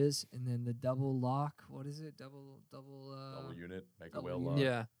what it is. And then the double lock. What is it? Double unit. Make a double whale unit. lock.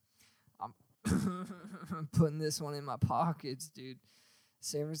 Yeah. I'm putting this one in my pockets, dude.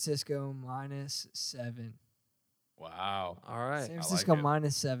 San Francisco -7. Wow. All right. San like Francisco it.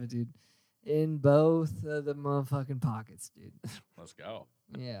 -7, dude. In both of the motherfucking pockets, dude. Let's go.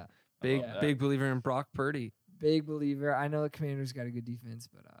 Yeah. Big love that. big believer in Brock Purdy. Big believer. I know the Commanders got a good defense,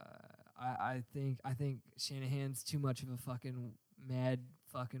 but I think Shanahan's too much of a fucking mad,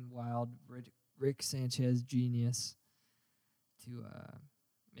 fucking wild Rick Sanchez genius to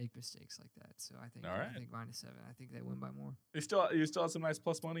make mistakes like that. So I think All right. I think -7. I think they win by more. You still have some nice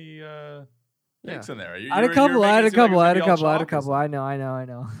plus money picks in there. I had a couple. I had a couple. I know.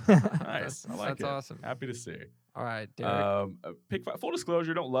 Nice. I like That's it. awesome. Happy to see. All right, Derek. Pick 5. Full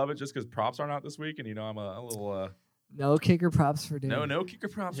disclosure, don't love it just because props aren't out this week, and I'm a little No kicker props for Derek. no kicker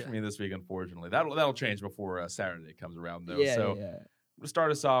props for me this week, unfortunately. That'll change before Saturday comes around though. Yeah, So yeah. to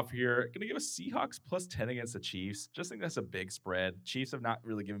start us off here, gonna give us Seahawks +10 against the Chiefs. Just think that's a big spread. Chiefs have not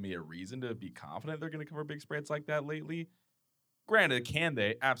really given me a reason to be confident they're gonna cover big spreads like that lately. Granted, can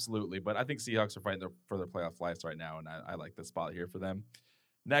they? Absolutely, but I think Seahawks are fighting for their playoff lives right now, and I like the spot here for them.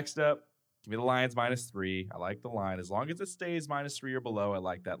 Next up, give me the Lions -3. I like the line as long as it stays -3 or below. I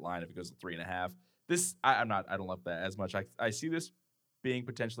like that line. If it goes to 3.5, this I don't love that as much. I see this being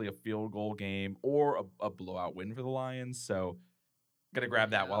potentially a field goal game or a blowout win for the Lions. So gonna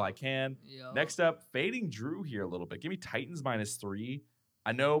grab that while I can. Yo. Next up, fading Drew here a little bit. Give me Titans -3.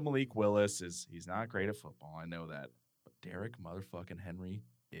 I know Malik Willis he's not great at football. I know that. But Derek motherfucking Henry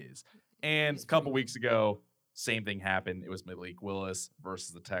is. And He's a couple pretty weeks ago, same thing happened. It was Malik Willis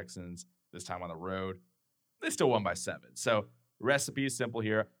versus the Texans, this time on the road. They still won by 7. So recipe is simple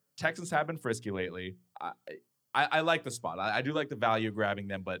here. Texans have been frisky lately. I like the spot. I do like the value of grabbing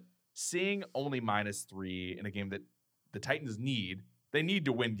them, but seeing only -3 in a game that the Titans they need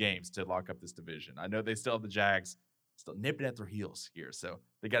to win games to lock up this division. I know they still have the Jags still nipping at their heels here, so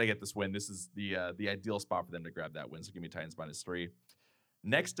they got to get this win. This is the ideal spot for them to grab that win. So give me Titans -3.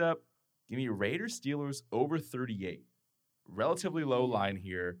 Next up, give me Raiders Steelers over 38. Relatively low line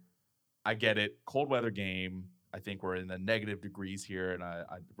here. I get it. Cold weather game. I think we're in the negative degrees here, and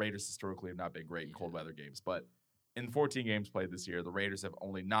Raiders historically have not been great in cold weather games. But in 14 games played this year, the Raiders have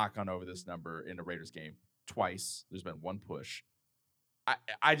only not gone over this number in a Raiders game twice. There's been one push.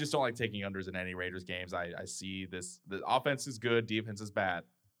 I just don't like taking unders in any Raiders games. I see this. The offense is good. Defense is bad.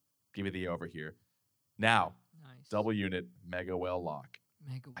 Give me the over here. Now, Nice. double unit mega well lock.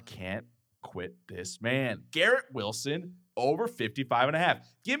 Mega I well. can't quit this man. Garrett Wilson over 55.5.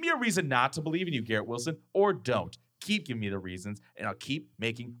 Give me a reason not to believe in you, Garrett Wilson, or don't. Keep giving me the reasons, and I'll keep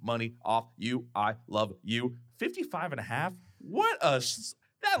making money off you. I love you. 55.5?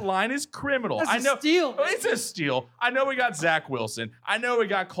 That line is criminal. That's I a know. steal, Oh, it's a steal. I know we got Zach Wilson. I know we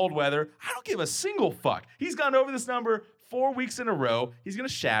got cold weather. I don't give a single fuck. He's gone over this number 4 weeks in a row. He's going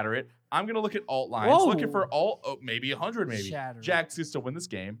to shatter it. I'm going to look at alt lines, Whoa. looking for maybe 100 maybe. Shatter it. Jack's going to still win this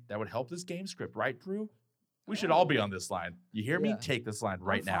game. That would help this game script, right, Drew? We should all be on this line. You hear me? Yeah. Take this line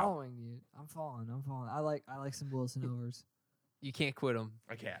right I'm now. following you. I'm following. I like some Wilson overs. You can't quit him.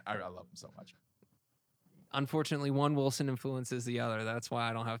 I can't. I love him so much. Unfortunately, one Wilson influences the other. That's why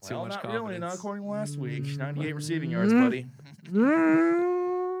I don't have too much confidence. really. Not according to last week. 98 receiving yards, buddy.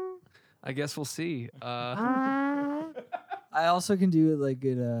 I guess we'll see. I also can do like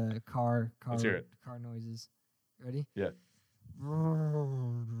good car Let's hear it. car noises. Ready? Yeah.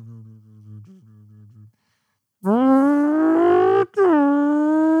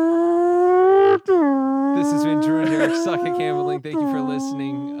 This has been Drew and Derek Suck at Gambling. Thank you for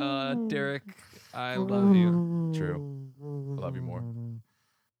listening. Derek, I love you. True. I love you more.